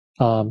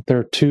 There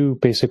are 2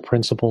 basic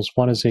principles.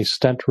 One is a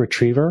stent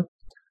retriever,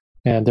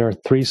 and there are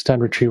 3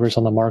 stent retrievers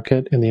on the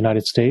market in the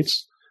United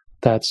States.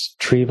 That's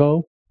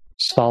Trevo,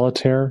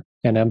 Solitaire,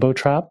 and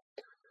EmboTrap.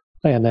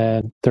 And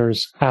then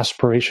there's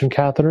aspiration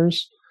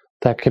catheters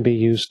that can be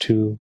used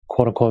to,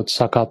 quote unquote,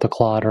 suck out the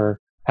clot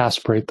or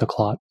aspirate the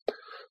clot.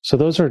 So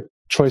those are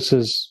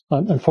choices.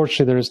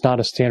 Unfortunately, there is not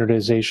a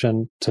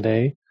standardization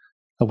today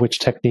of which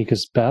technique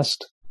is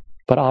best,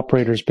 but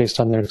operators, based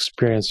on their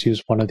experience,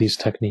 use one of these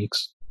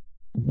techniques.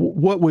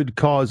 What would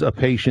cause a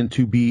patient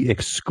to be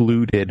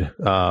excluded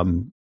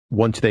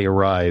once they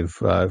arrive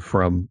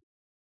from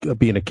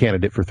being a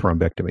candidate for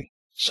thrombectomy?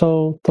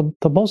 So the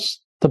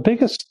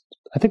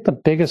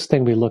biggest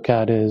thing we look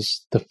at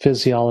is the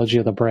physiology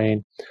of the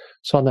brain.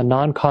 So on the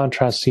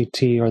non-contrast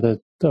CT or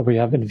we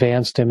have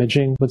advanced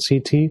imaging with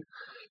CT,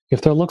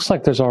 if there looks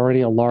like there's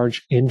already a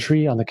large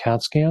injury on the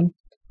CAT scan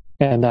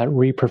and that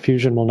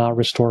reperfusion will not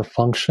restore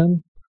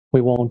function,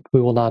 we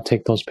will not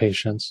take those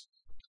patients.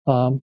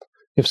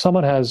 If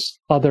someone has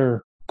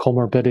other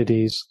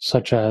comorbidities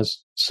such as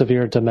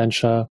severe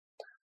dementia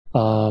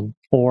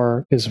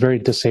or is very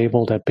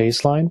disabled at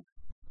baseline,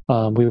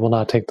 we will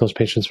not take those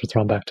patients for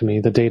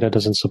thrombectomy. The data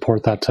doesn't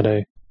support that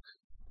today.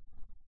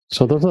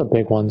 So those are the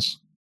big ones.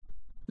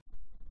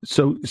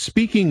 So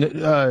speaking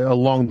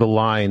along the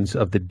lines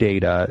of the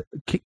data,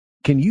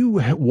 can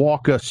you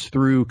walk us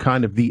through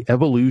kind of the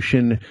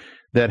evolution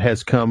that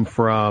has come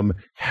from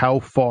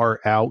how far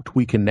out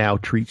we can now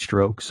treat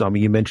strokes? I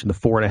mean, you mentioned the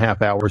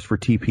 4.5 hours for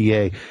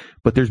TPA,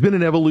 but there's been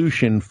an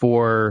evolution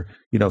for,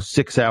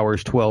 6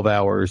 hours, 12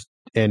 hours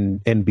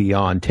and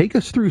beyond. Take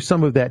us through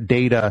some of that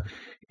data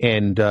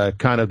and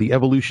kind of the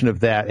evolution of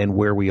that and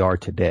where we are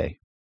today.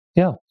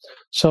 Yeah.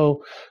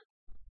 So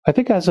I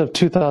think as of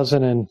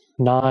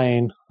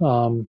 2009,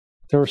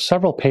 there were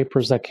several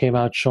papers that came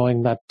out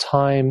showing that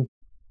time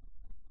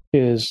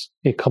is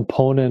a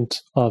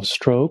component of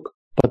stroke,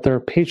 but there are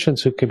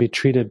patients who can be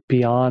treated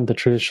beyond the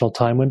traditional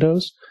time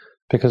windows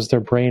because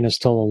their brain is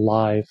still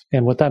alive.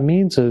 And what that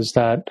means is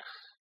that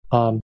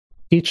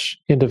each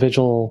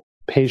individual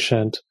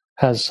patient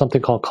has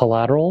something called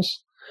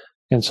collaterals.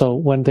 And so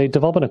when they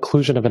develop an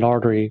occlusion of an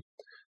artery,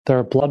 there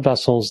are blood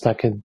vessels that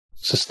can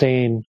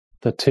sustain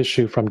the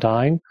tissue from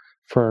dying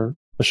for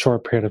a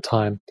short period of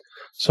time.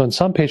 So in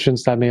some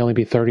patients, that may only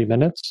be 30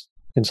 minutes.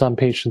 In some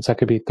patients, that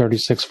could be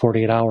 36,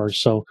 48 hours.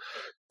 So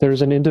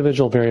there's an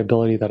individual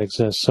variability that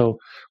exists. So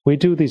we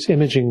do these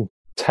imaging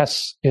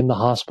tests in the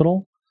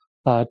hospital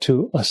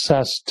to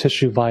assess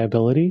tissue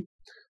viability.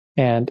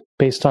 And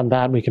based on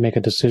that, we can make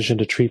a decision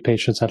to treat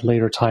patients at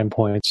later time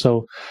points.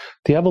 So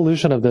the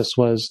evolution of this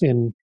was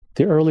in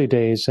the early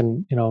days,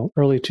 in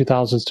early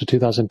 2000s to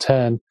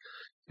 2010,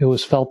 it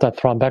was felt that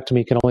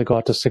thrombectomy can only go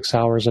out to 6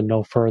 hours and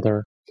no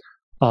further.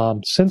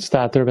 Since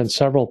that, there have been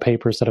several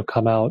papers that have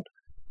come out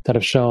that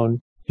have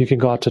shown you can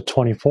go out to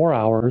 24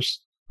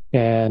 hours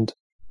and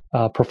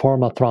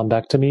perform a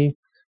thrombectomy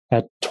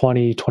at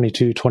 20,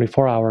 22,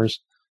 24 hours,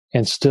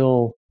 and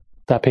still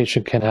that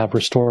patient can have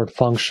restored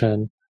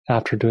function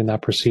after doing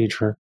that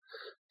procedure.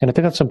 And I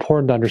think that's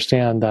important to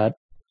understand that,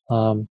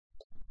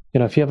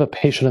 if you have a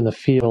patient in the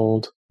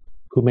field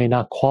who may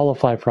not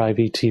qualify for IV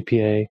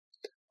TPA,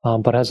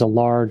 but has a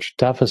large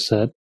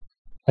deficit,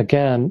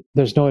 again,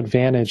 there's no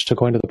advantage to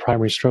going to the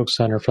primary stroke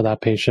center for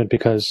that patient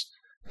because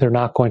they're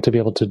not going to be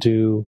able to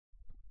do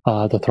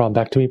the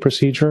thrombectomy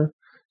procedure,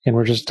 and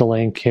we're just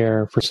delaying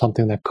care for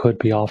something that could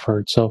be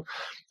offered. So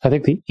I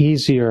think the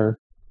easier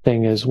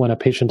thing is when a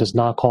patient does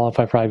not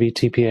qualify for IV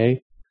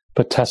TPA,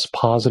 but tests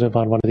positive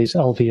on one of these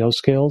LVO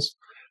scales,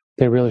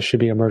 they really should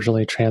be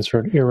emergently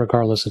transferred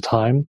irregardless of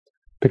time,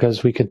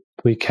 because we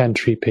can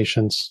treat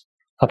patients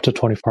up to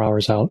 24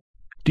 hours out.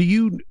 Do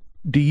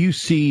you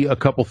see a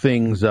couple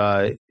things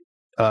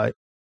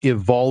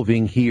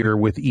evolving here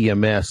with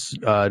EMS?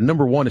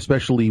 Number one,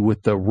 especially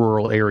with the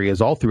rural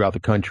areas all throughout the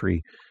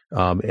country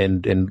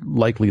and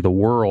likely the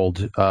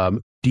world.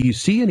 Do you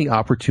see any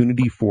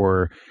opportunity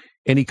for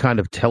any kind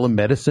of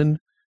telemedicine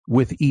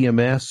with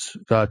EMS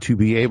to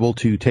be able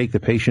to take the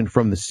patient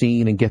from the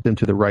scene and get them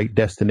to the right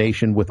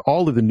destination with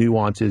all of the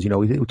nuances?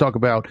 We talk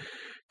about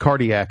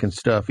cardiac and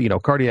stuff.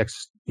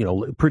 Cardiac's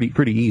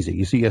pretty easy.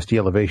 You see ST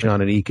elevation on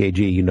an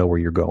EKG, you know where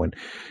you're going.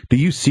 Do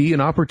you see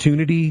an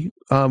opportunity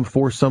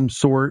for some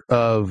sort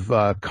of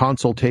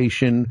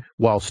consultation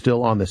while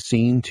still on the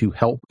scene to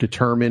help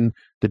determine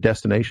the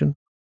destination?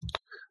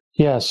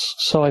 Yes.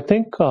 So I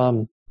think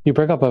you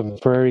bring up a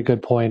very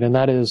good point, and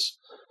that is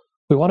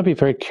we want to be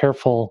very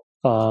careful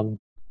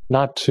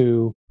not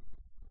to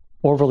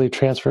overly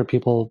transfer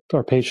people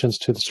or patients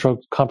to the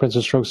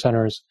comprehensive stroke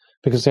centers,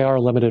 because they are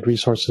limited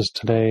resources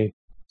today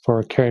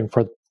for caring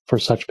for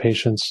such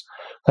patients.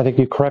 I think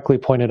you correctly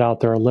pointed out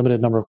there are a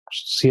limited number of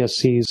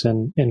CSCs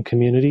in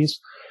communities,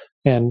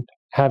 and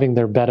having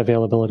their bed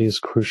availability is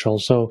crucial.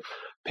 So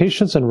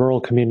patients in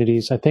rural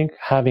communities, I think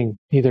having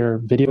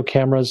either video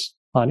cameras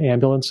on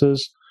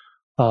ambulances,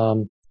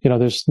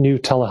 there's new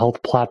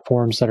telehealth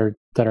platforms that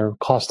are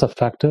cost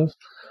effective,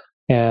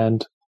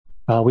 and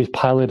we've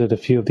piloted a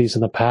few of these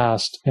in the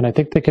past, and I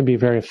think they can be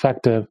very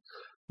effective.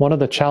 One of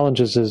the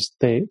challenges is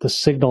the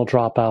signal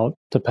dropout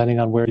depending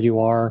on where you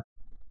are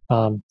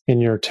in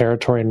your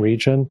territory and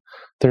region.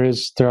 There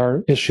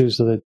are issues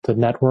that the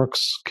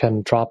networks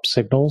can drop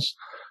signals,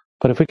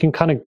 but if we can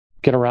kind of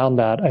get around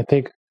that, I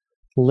think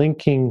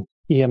linking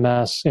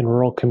EMS in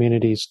rural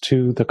communities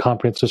to the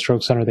comprehensive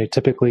stroke center they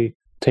typically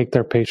take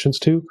their patients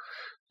to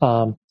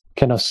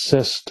can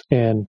assist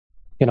in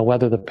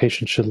whether the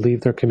patient should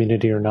leave their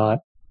community or not.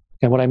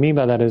 And what I mean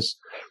by that is,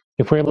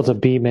 if we're able to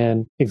beam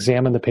in,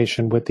 examine the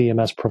patient with the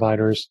EMS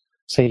providers,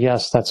 say,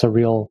 yes, that's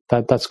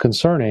that's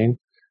concerning,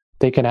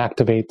 they can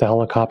activate the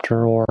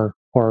helicopter or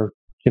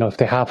if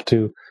they have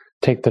to,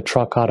 take the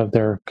truck out of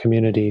their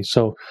community.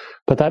 So,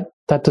 but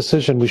that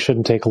decision we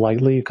shouldn't take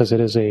lightly, because it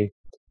is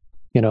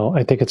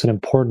I think it's an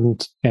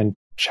important and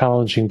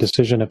challenging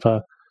decision.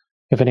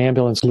 If an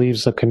ambulance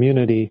leaves the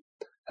community,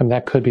 and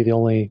that could be the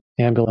only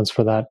ambulance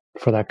for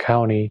that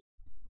county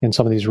in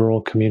some of these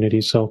rural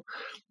communities. So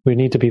we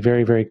need to be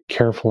very, very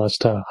careful as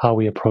to how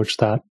we approach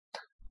that.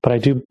 But I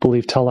do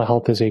believe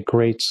telehealth is a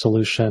great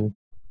solution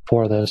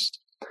for this.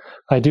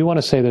 I do want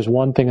to say there's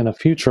one thing in the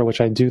future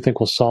which I do think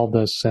will solve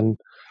this. And,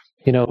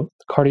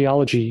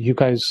 cardiology, you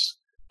guys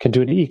can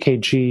do an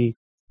EKG,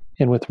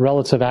 and with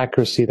relative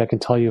accuracy that can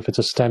tell you if it's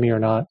a STEMI or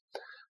not.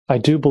 I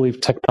do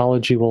believe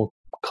technology will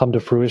come to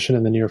fruition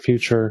in the near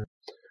future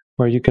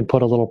where you can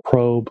put a little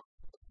probe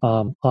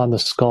on the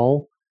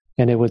skull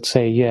and it would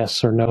say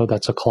yes or no,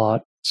 that's a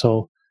clot.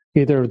 So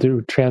either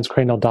through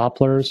transcranial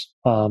Dopplers,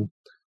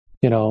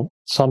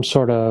 some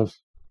sort of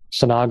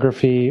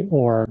sonography,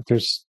 or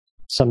there's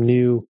some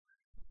new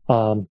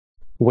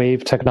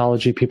wave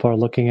technology people are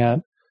looking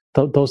at.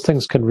 Those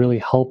things can really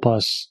help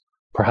us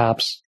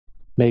perhaps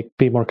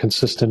be more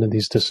consistent in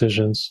these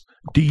decisions.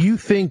 Do you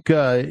think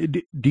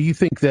that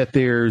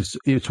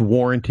it's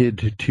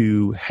warranted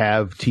to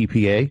have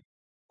TPA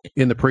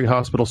in the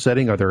pre-hospital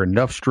setting? Are there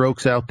enough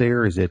strokes out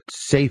there? Is it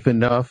safe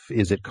enough?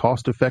 Is it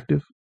cost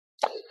effective?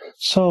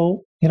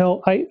 So,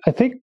 I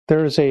think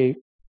there's a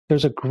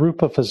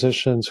group of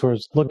physicians who are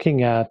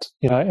looking at,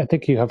 I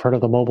think you have heard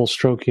of the mobile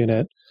stroke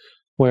unit,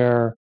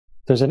 where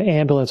there's an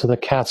ambulance with a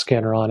CAT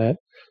scanner on it.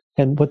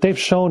 And what they've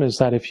shown is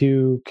that if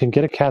you can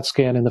get a CAT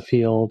scan in the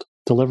field,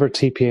 deliver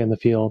TPA in the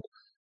field,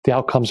 the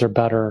outcomes are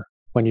better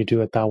when you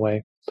do it that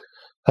way.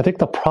 I think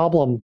the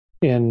problem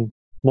in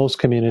most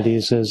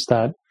communities is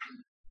that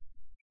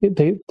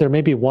there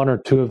may be one or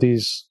two of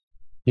these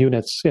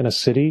units in a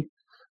city,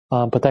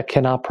 but that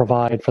cannot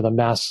provide for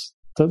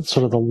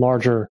the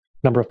larger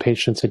number of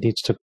patients it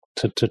needs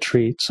to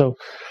treat. So,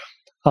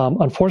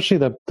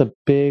 unfortunately, the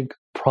big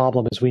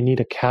problem is we need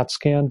a CAT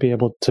scan to be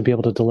able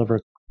to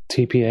deliver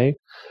TPA.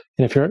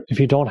 And if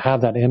you don't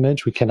have that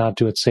image, we cannot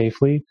do it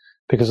safely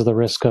because of the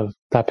risk of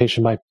that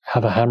patient might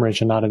have a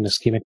hemorrhage and not an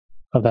ischemic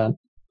event.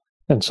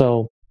 And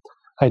so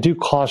I do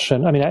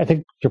caution. I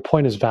think your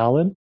point is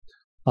valid.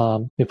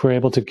 If we're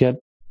able to get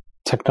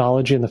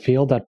technology in the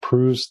field that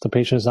proves the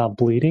patient is not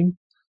bleeding,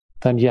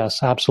 then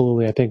yes,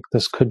 absolutely. I think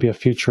this could be a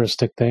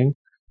futuristic thing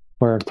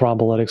where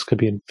thrombolytics could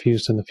be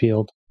infused in the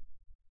field.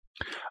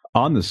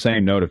 On the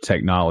same note of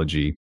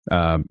technology,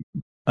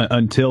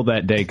 until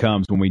that day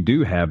comes when we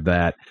do have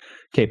that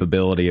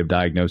capability of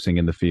diagnosing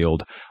in the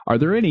field, are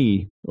there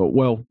any,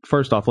 well,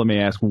 first off, let me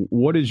ask,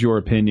 what is your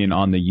opinion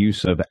on the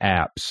use of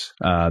apps?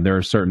 There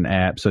are certain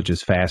apps such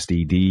as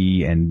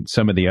FastED and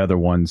some of the other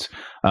ones.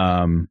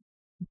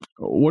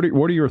 What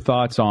are your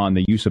thoughts on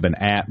the use of an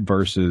app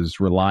versus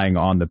relying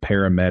on the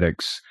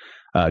paramedics'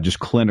 just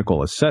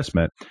clinical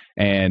assessment?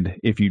 And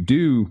if you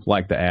do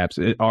like the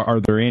apps, are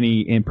there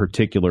any in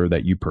particular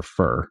that you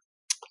prefer?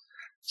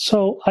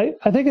 So I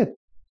think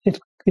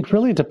it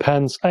really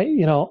depends.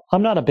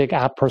 I'm not a big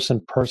app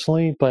person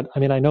personally, but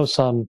I know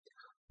some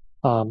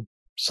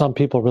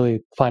people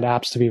really find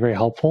apps to be very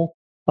helpful.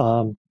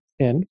 And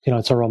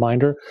it's a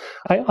reminder.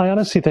 I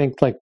honestly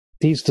think like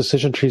these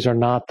decision trees are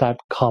not that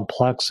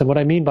complex. And what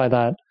I mean by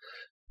that,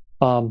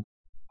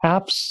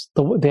 apps,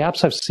 the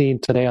apps I've seen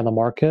today on the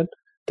market,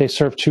 they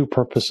serve two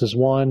purposes.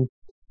 One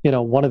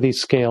of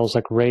these scales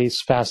like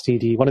RACE,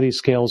 FastED, one of these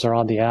scales are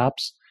on the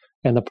apps,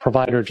 and the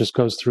provider just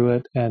goes through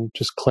it and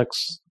just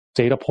clicks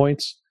data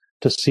points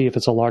to see if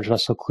it's a large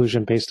vessel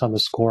occlusion based on the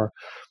score.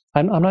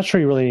 I'm not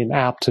sure you really need an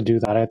app to do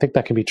that. I think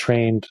that can be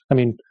trained.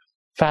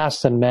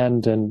 FAST and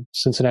MEND and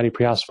Cincinnati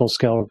Pre-Hospital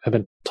Scale have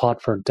been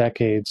taught for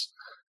decades,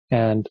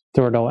 and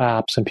there are no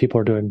apps, and people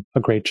are doing a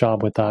great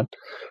job with that.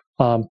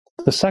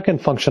 The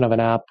second function of an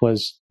app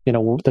was,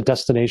 the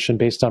destination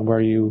based on where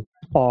you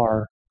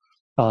are.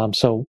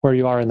 So where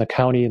you are in the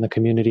county, in the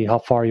community, how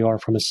far you are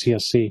from a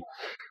CSC.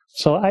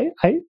 So I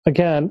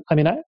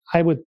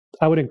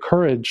would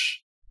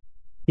encourage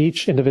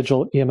each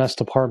individual EMS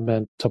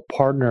department to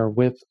partner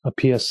with a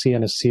PSC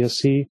and a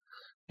CSC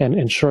and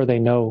ensure they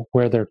know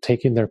where they're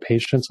taking their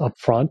patients up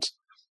front.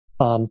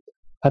 I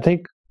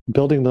think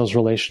building those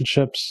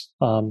relationships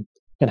and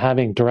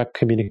having direct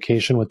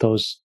communication with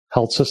those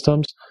health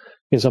systems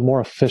is a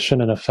more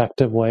efficient and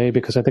effective way,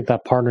 because I think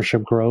that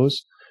partnership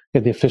grows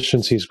and the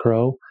efficiencies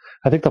grow.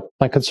 I think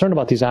my concern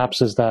about these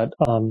apps is that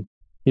I'm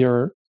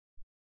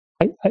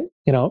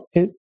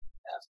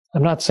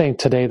not saying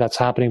today that's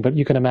happening, but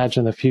you can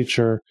imagine in the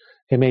future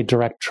it may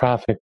direct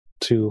traffic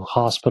to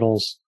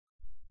hospitals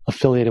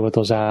affiliated with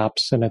those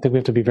apps. And I think we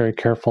have to be very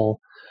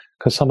careful,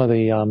 because some of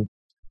the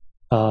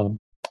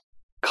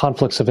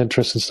conflicts of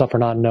interest and stuff are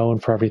not known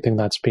for everything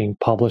that's being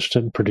published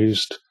and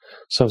produced.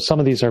 So some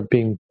of these are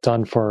being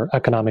done for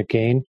economic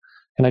gain,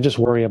 and I just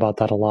worry about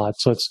that a lot.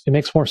 So it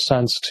makes more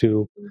sense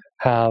to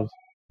have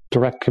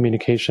direct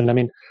communication. I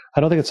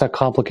don't think it's that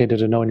complicated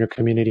to know in your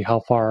community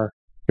how far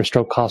your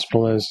stroke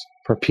hospital is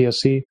for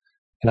PSC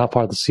and how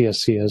far the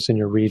CSC is in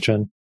your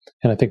region.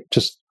 And I think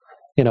just,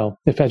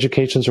 if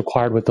education is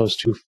required with those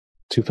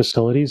to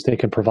facilities, they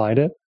can provide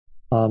it.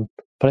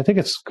 But I think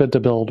it's good to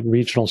build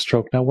regional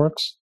stroke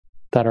networks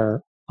that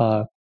are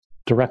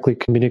directly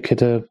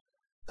communicative,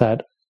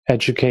 that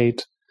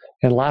educate.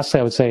 And lastly,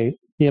 I would say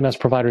EMS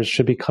providers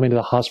should be coming to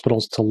the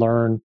hospitals to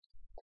learn,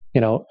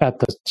 at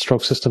the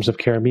stroke systems of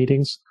care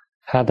meetings,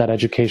 have that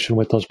education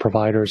with those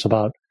providers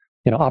about,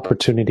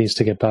 opportunities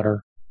to get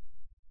better.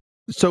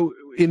 So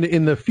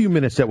in the few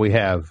minutes that we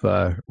have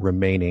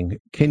remaining,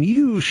 can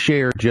you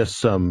share just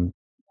some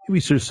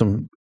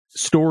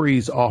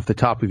stories off the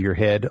top of your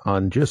head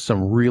on just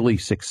some really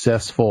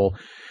successful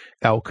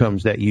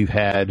outcomes that you've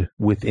had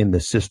within the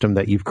system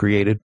that you've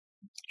created?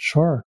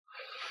 Sure.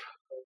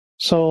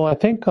 So I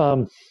think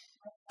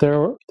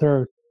there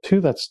are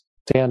two that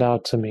stand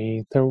out to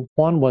me.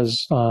 One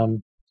was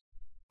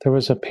there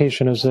was a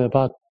patient, it was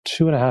about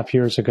 2.5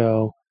 years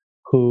ago,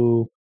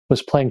 who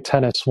was playing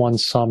tennis one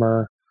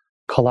summer,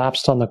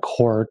 collapsed on the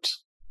court.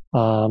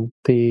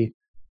 The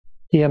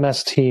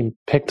EMS team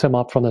picked him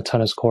up from the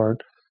tennis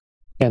court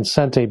and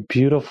sent a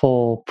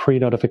beautiful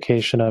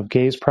pre-notification of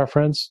gaze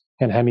preference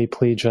and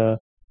hemiplegia.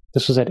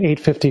 This was at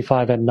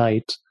 8:55 at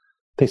night.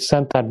 They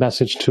sent that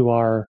message to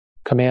our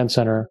command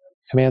center.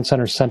 Command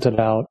center sent it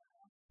out.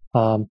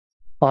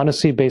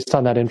 Honestly, based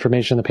on that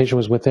information, the patient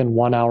was within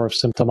 1 hour of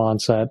symptom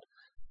onset.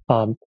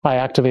 I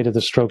activated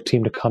the stroke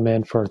team to come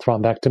in for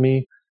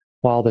thrombectomy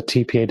while the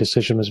TPA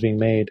decision was being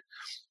made.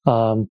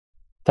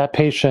 That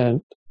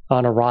patient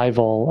on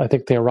arrival, I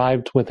think they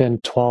arrived within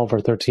 12 or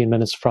 13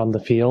 minutes from the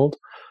field,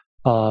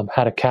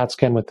 had a CAT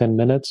scan within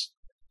minutes,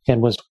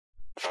 and was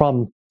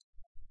from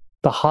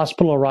the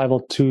hospital arrival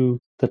to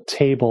the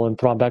table in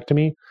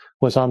thrombectomy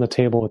was on the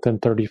table within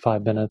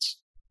 35 minutes.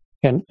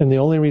 And the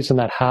only reason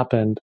that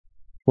happened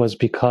was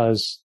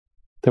because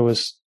there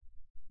was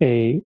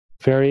a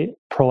very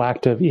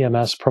proactive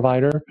EMS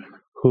provider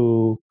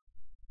who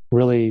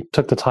really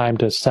took the time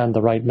to send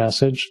the right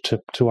message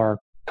to our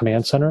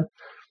command center.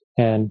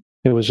 And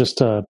it was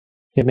just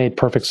it made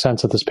perfect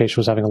sense that this patient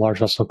was having a large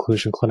vessel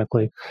occlusion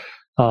clinically.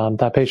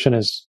 That patient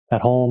is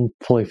at home,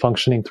 fully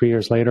functioning 3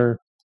 years later,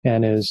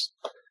 and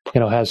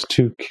has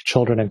 2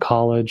 children in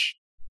college,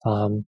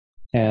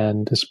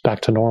 and is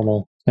back to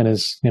normal and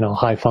is,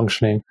 high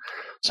functioning.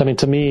 So,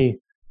 to me,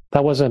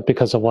 that wasn't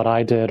because of what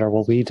I did or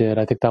what we did.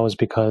 I think that was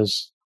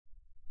because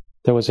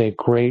there was a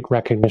great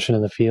recognition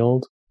in the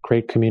field,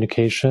 great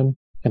communication,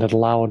 and it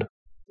allowed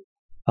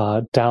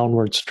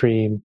downward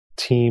stream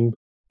team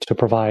to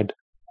provide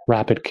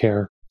rapid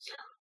care.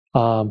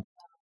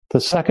 The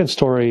second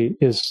story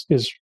is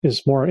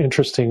more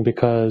interesting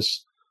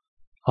because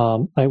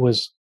I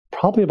was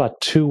probably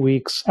about 2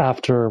 weeks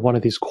after one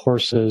of these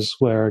courses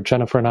where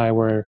Jennifer and I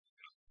were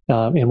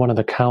in one of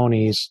the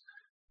counties,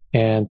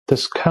 and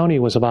this county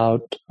was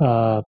about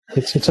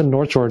it's in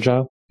North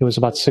Georgia. It was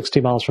about 60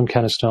 miles from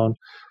Kennestone,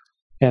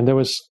 and there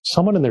was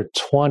someone in their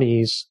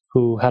 20s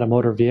who had a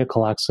motor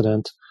vehicle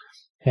accident,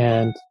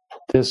 and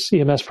this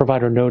EMS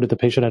provider noted the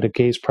patient had a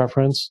gaze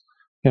preference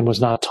and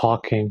was not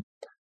talking.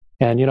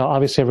 And,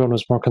 obviously everyone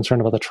was more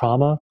concerned about the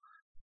trauma,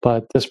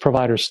 but this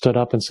provider stood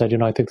up and said,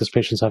 I think this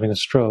patient's having a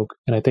stroke,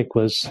 and I think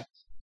was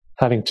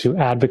having to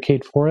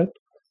advocate for it.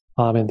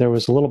 And there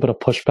was a little bit of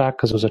pushback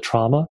because it was a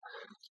trauma,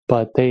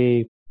 but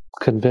they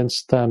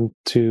convinced them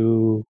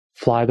to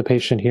fly the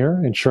patient here.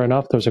 And sure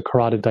enough, there was a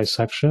carotid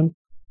dissection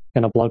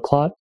and a blood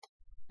clot.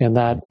 And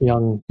that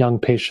young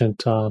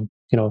patient,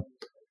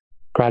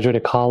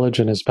 graduated college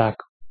and is back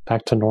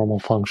to normal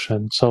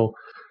function. So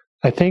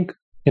I think,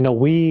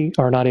 we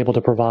are not able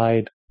to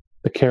provide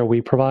the care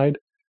we provide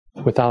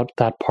without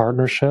that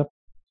partnership.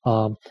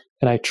 And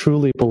I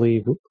truly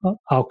believe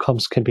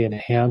outcomes can be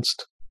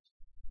enhanced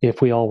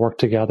if we all work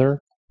together.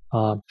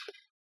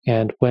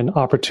 And when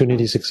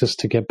opportunities exist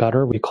to get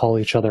better, we call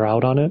each other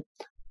out on it,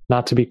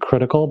 not to be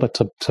critical, but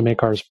to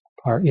make our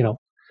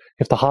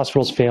if the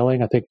hospital's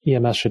failing, I think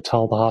EMS should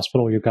tell the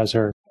hospital, you guys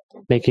are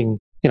making,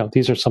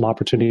 these are some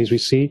opportunities we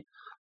see,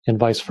 and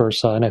vice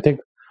versa. And I think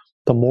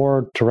the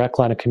more direct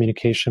line of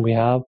communication we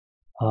have,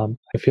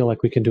 I feel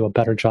like we can do a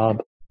better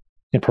job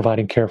in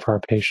providing care for our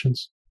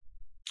patients.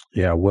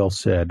 Yeah, well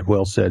said.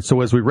 Well said.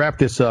 So as we wrap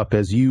this up,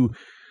 as you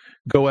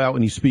go out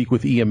and you speak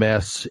with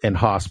EMS and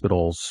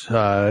hospitals,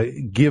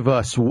 give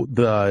us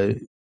the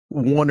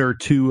one or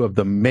two of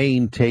the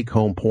main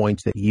take-home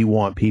points that you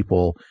want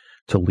people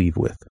to leave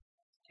with.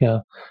 Yeah,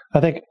 I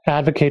think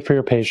advocate for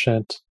your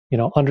patient.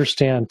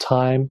 Understand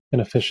time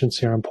and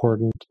efficiency are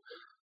important.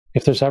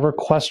 If there's ever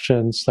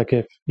questions, like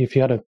if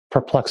you had a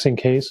perplexing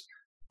case,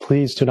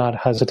 please do not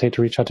hesitate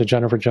to reach out to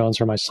Jennifer Jones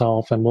or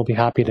myself, and we'll be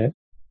happy to,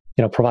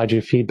 provide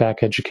you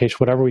feedback, education,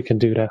 whatever we can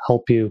do to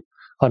help you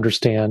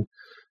understand.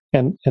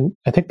 And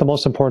I think the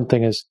most important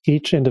thing is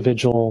each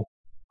individual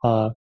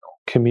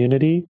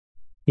community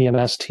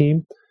EMS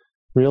team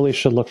really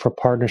should look for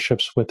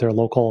partnerships with their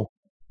local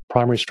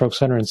primary stroke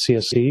center and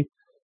CSE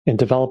and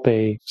develop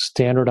a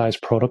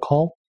standardized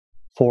protocol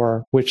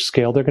for which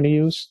scale they're going to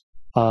use.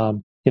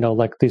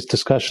 Like these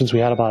discussions we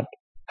had about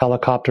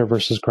helicopter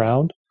versus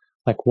ground,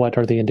 like what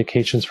are the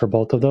indications for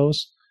both of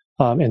those,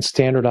 and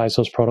standardize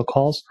those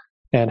protocols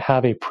and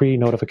have a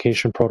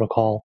pre-notification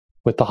protocol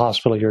with the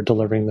hospital you're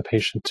delivering the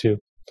patient to.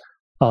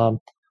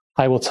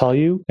 I will tell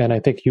you, and I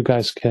think you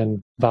guys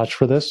can vouch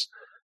for this,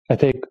 I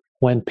think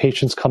when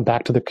patients come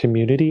back to the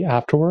community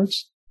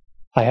afterwards,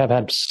 I have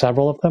had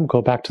several of them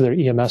go back to their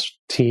EMS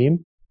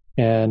team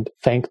and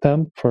thank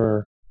them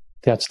for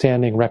the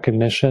outstanding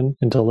recognition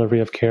and delivery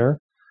of care.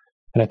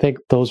 And I think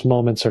those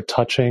moments are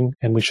touching,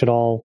 and we should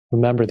all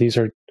remember these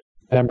are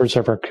members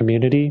of our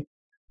community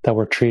that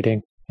we're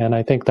treating. And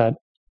I think that,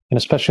 and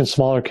especially in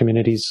smaller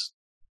communities,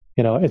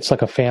 it's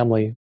like a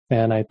family.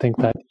 And I think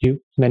that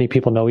many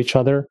people know each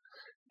other,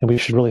 and we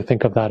should really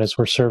think of that as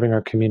we're serving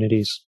our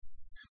communities.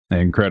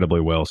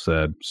 Incredibly well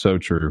said. So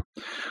true.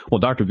 Well,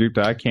 Dr.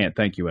 Gupta, I can't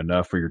thank you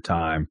enough for your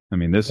time. I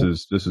mean, this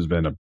has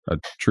been a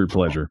true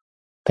pleasure.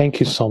 Thank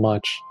you so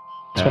much.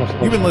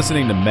 You've been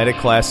listening to Medic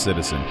Class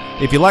Citizen.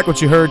 If you like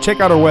what you heard, check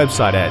out our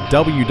website at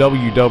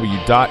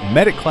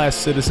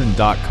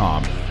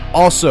www.medicclasscitizen.com.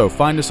 Also,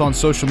 find us on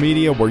social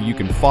media where you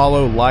can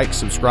follow, like,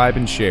 subscribe,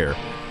 and share.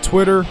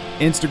 Twitter,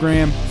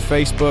 Instagram,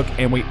 Facebook,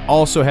 and we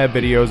also have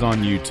videos on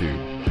YouTube.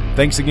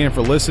 Thanks again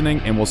for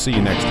listening, and we'll see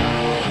you next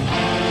time.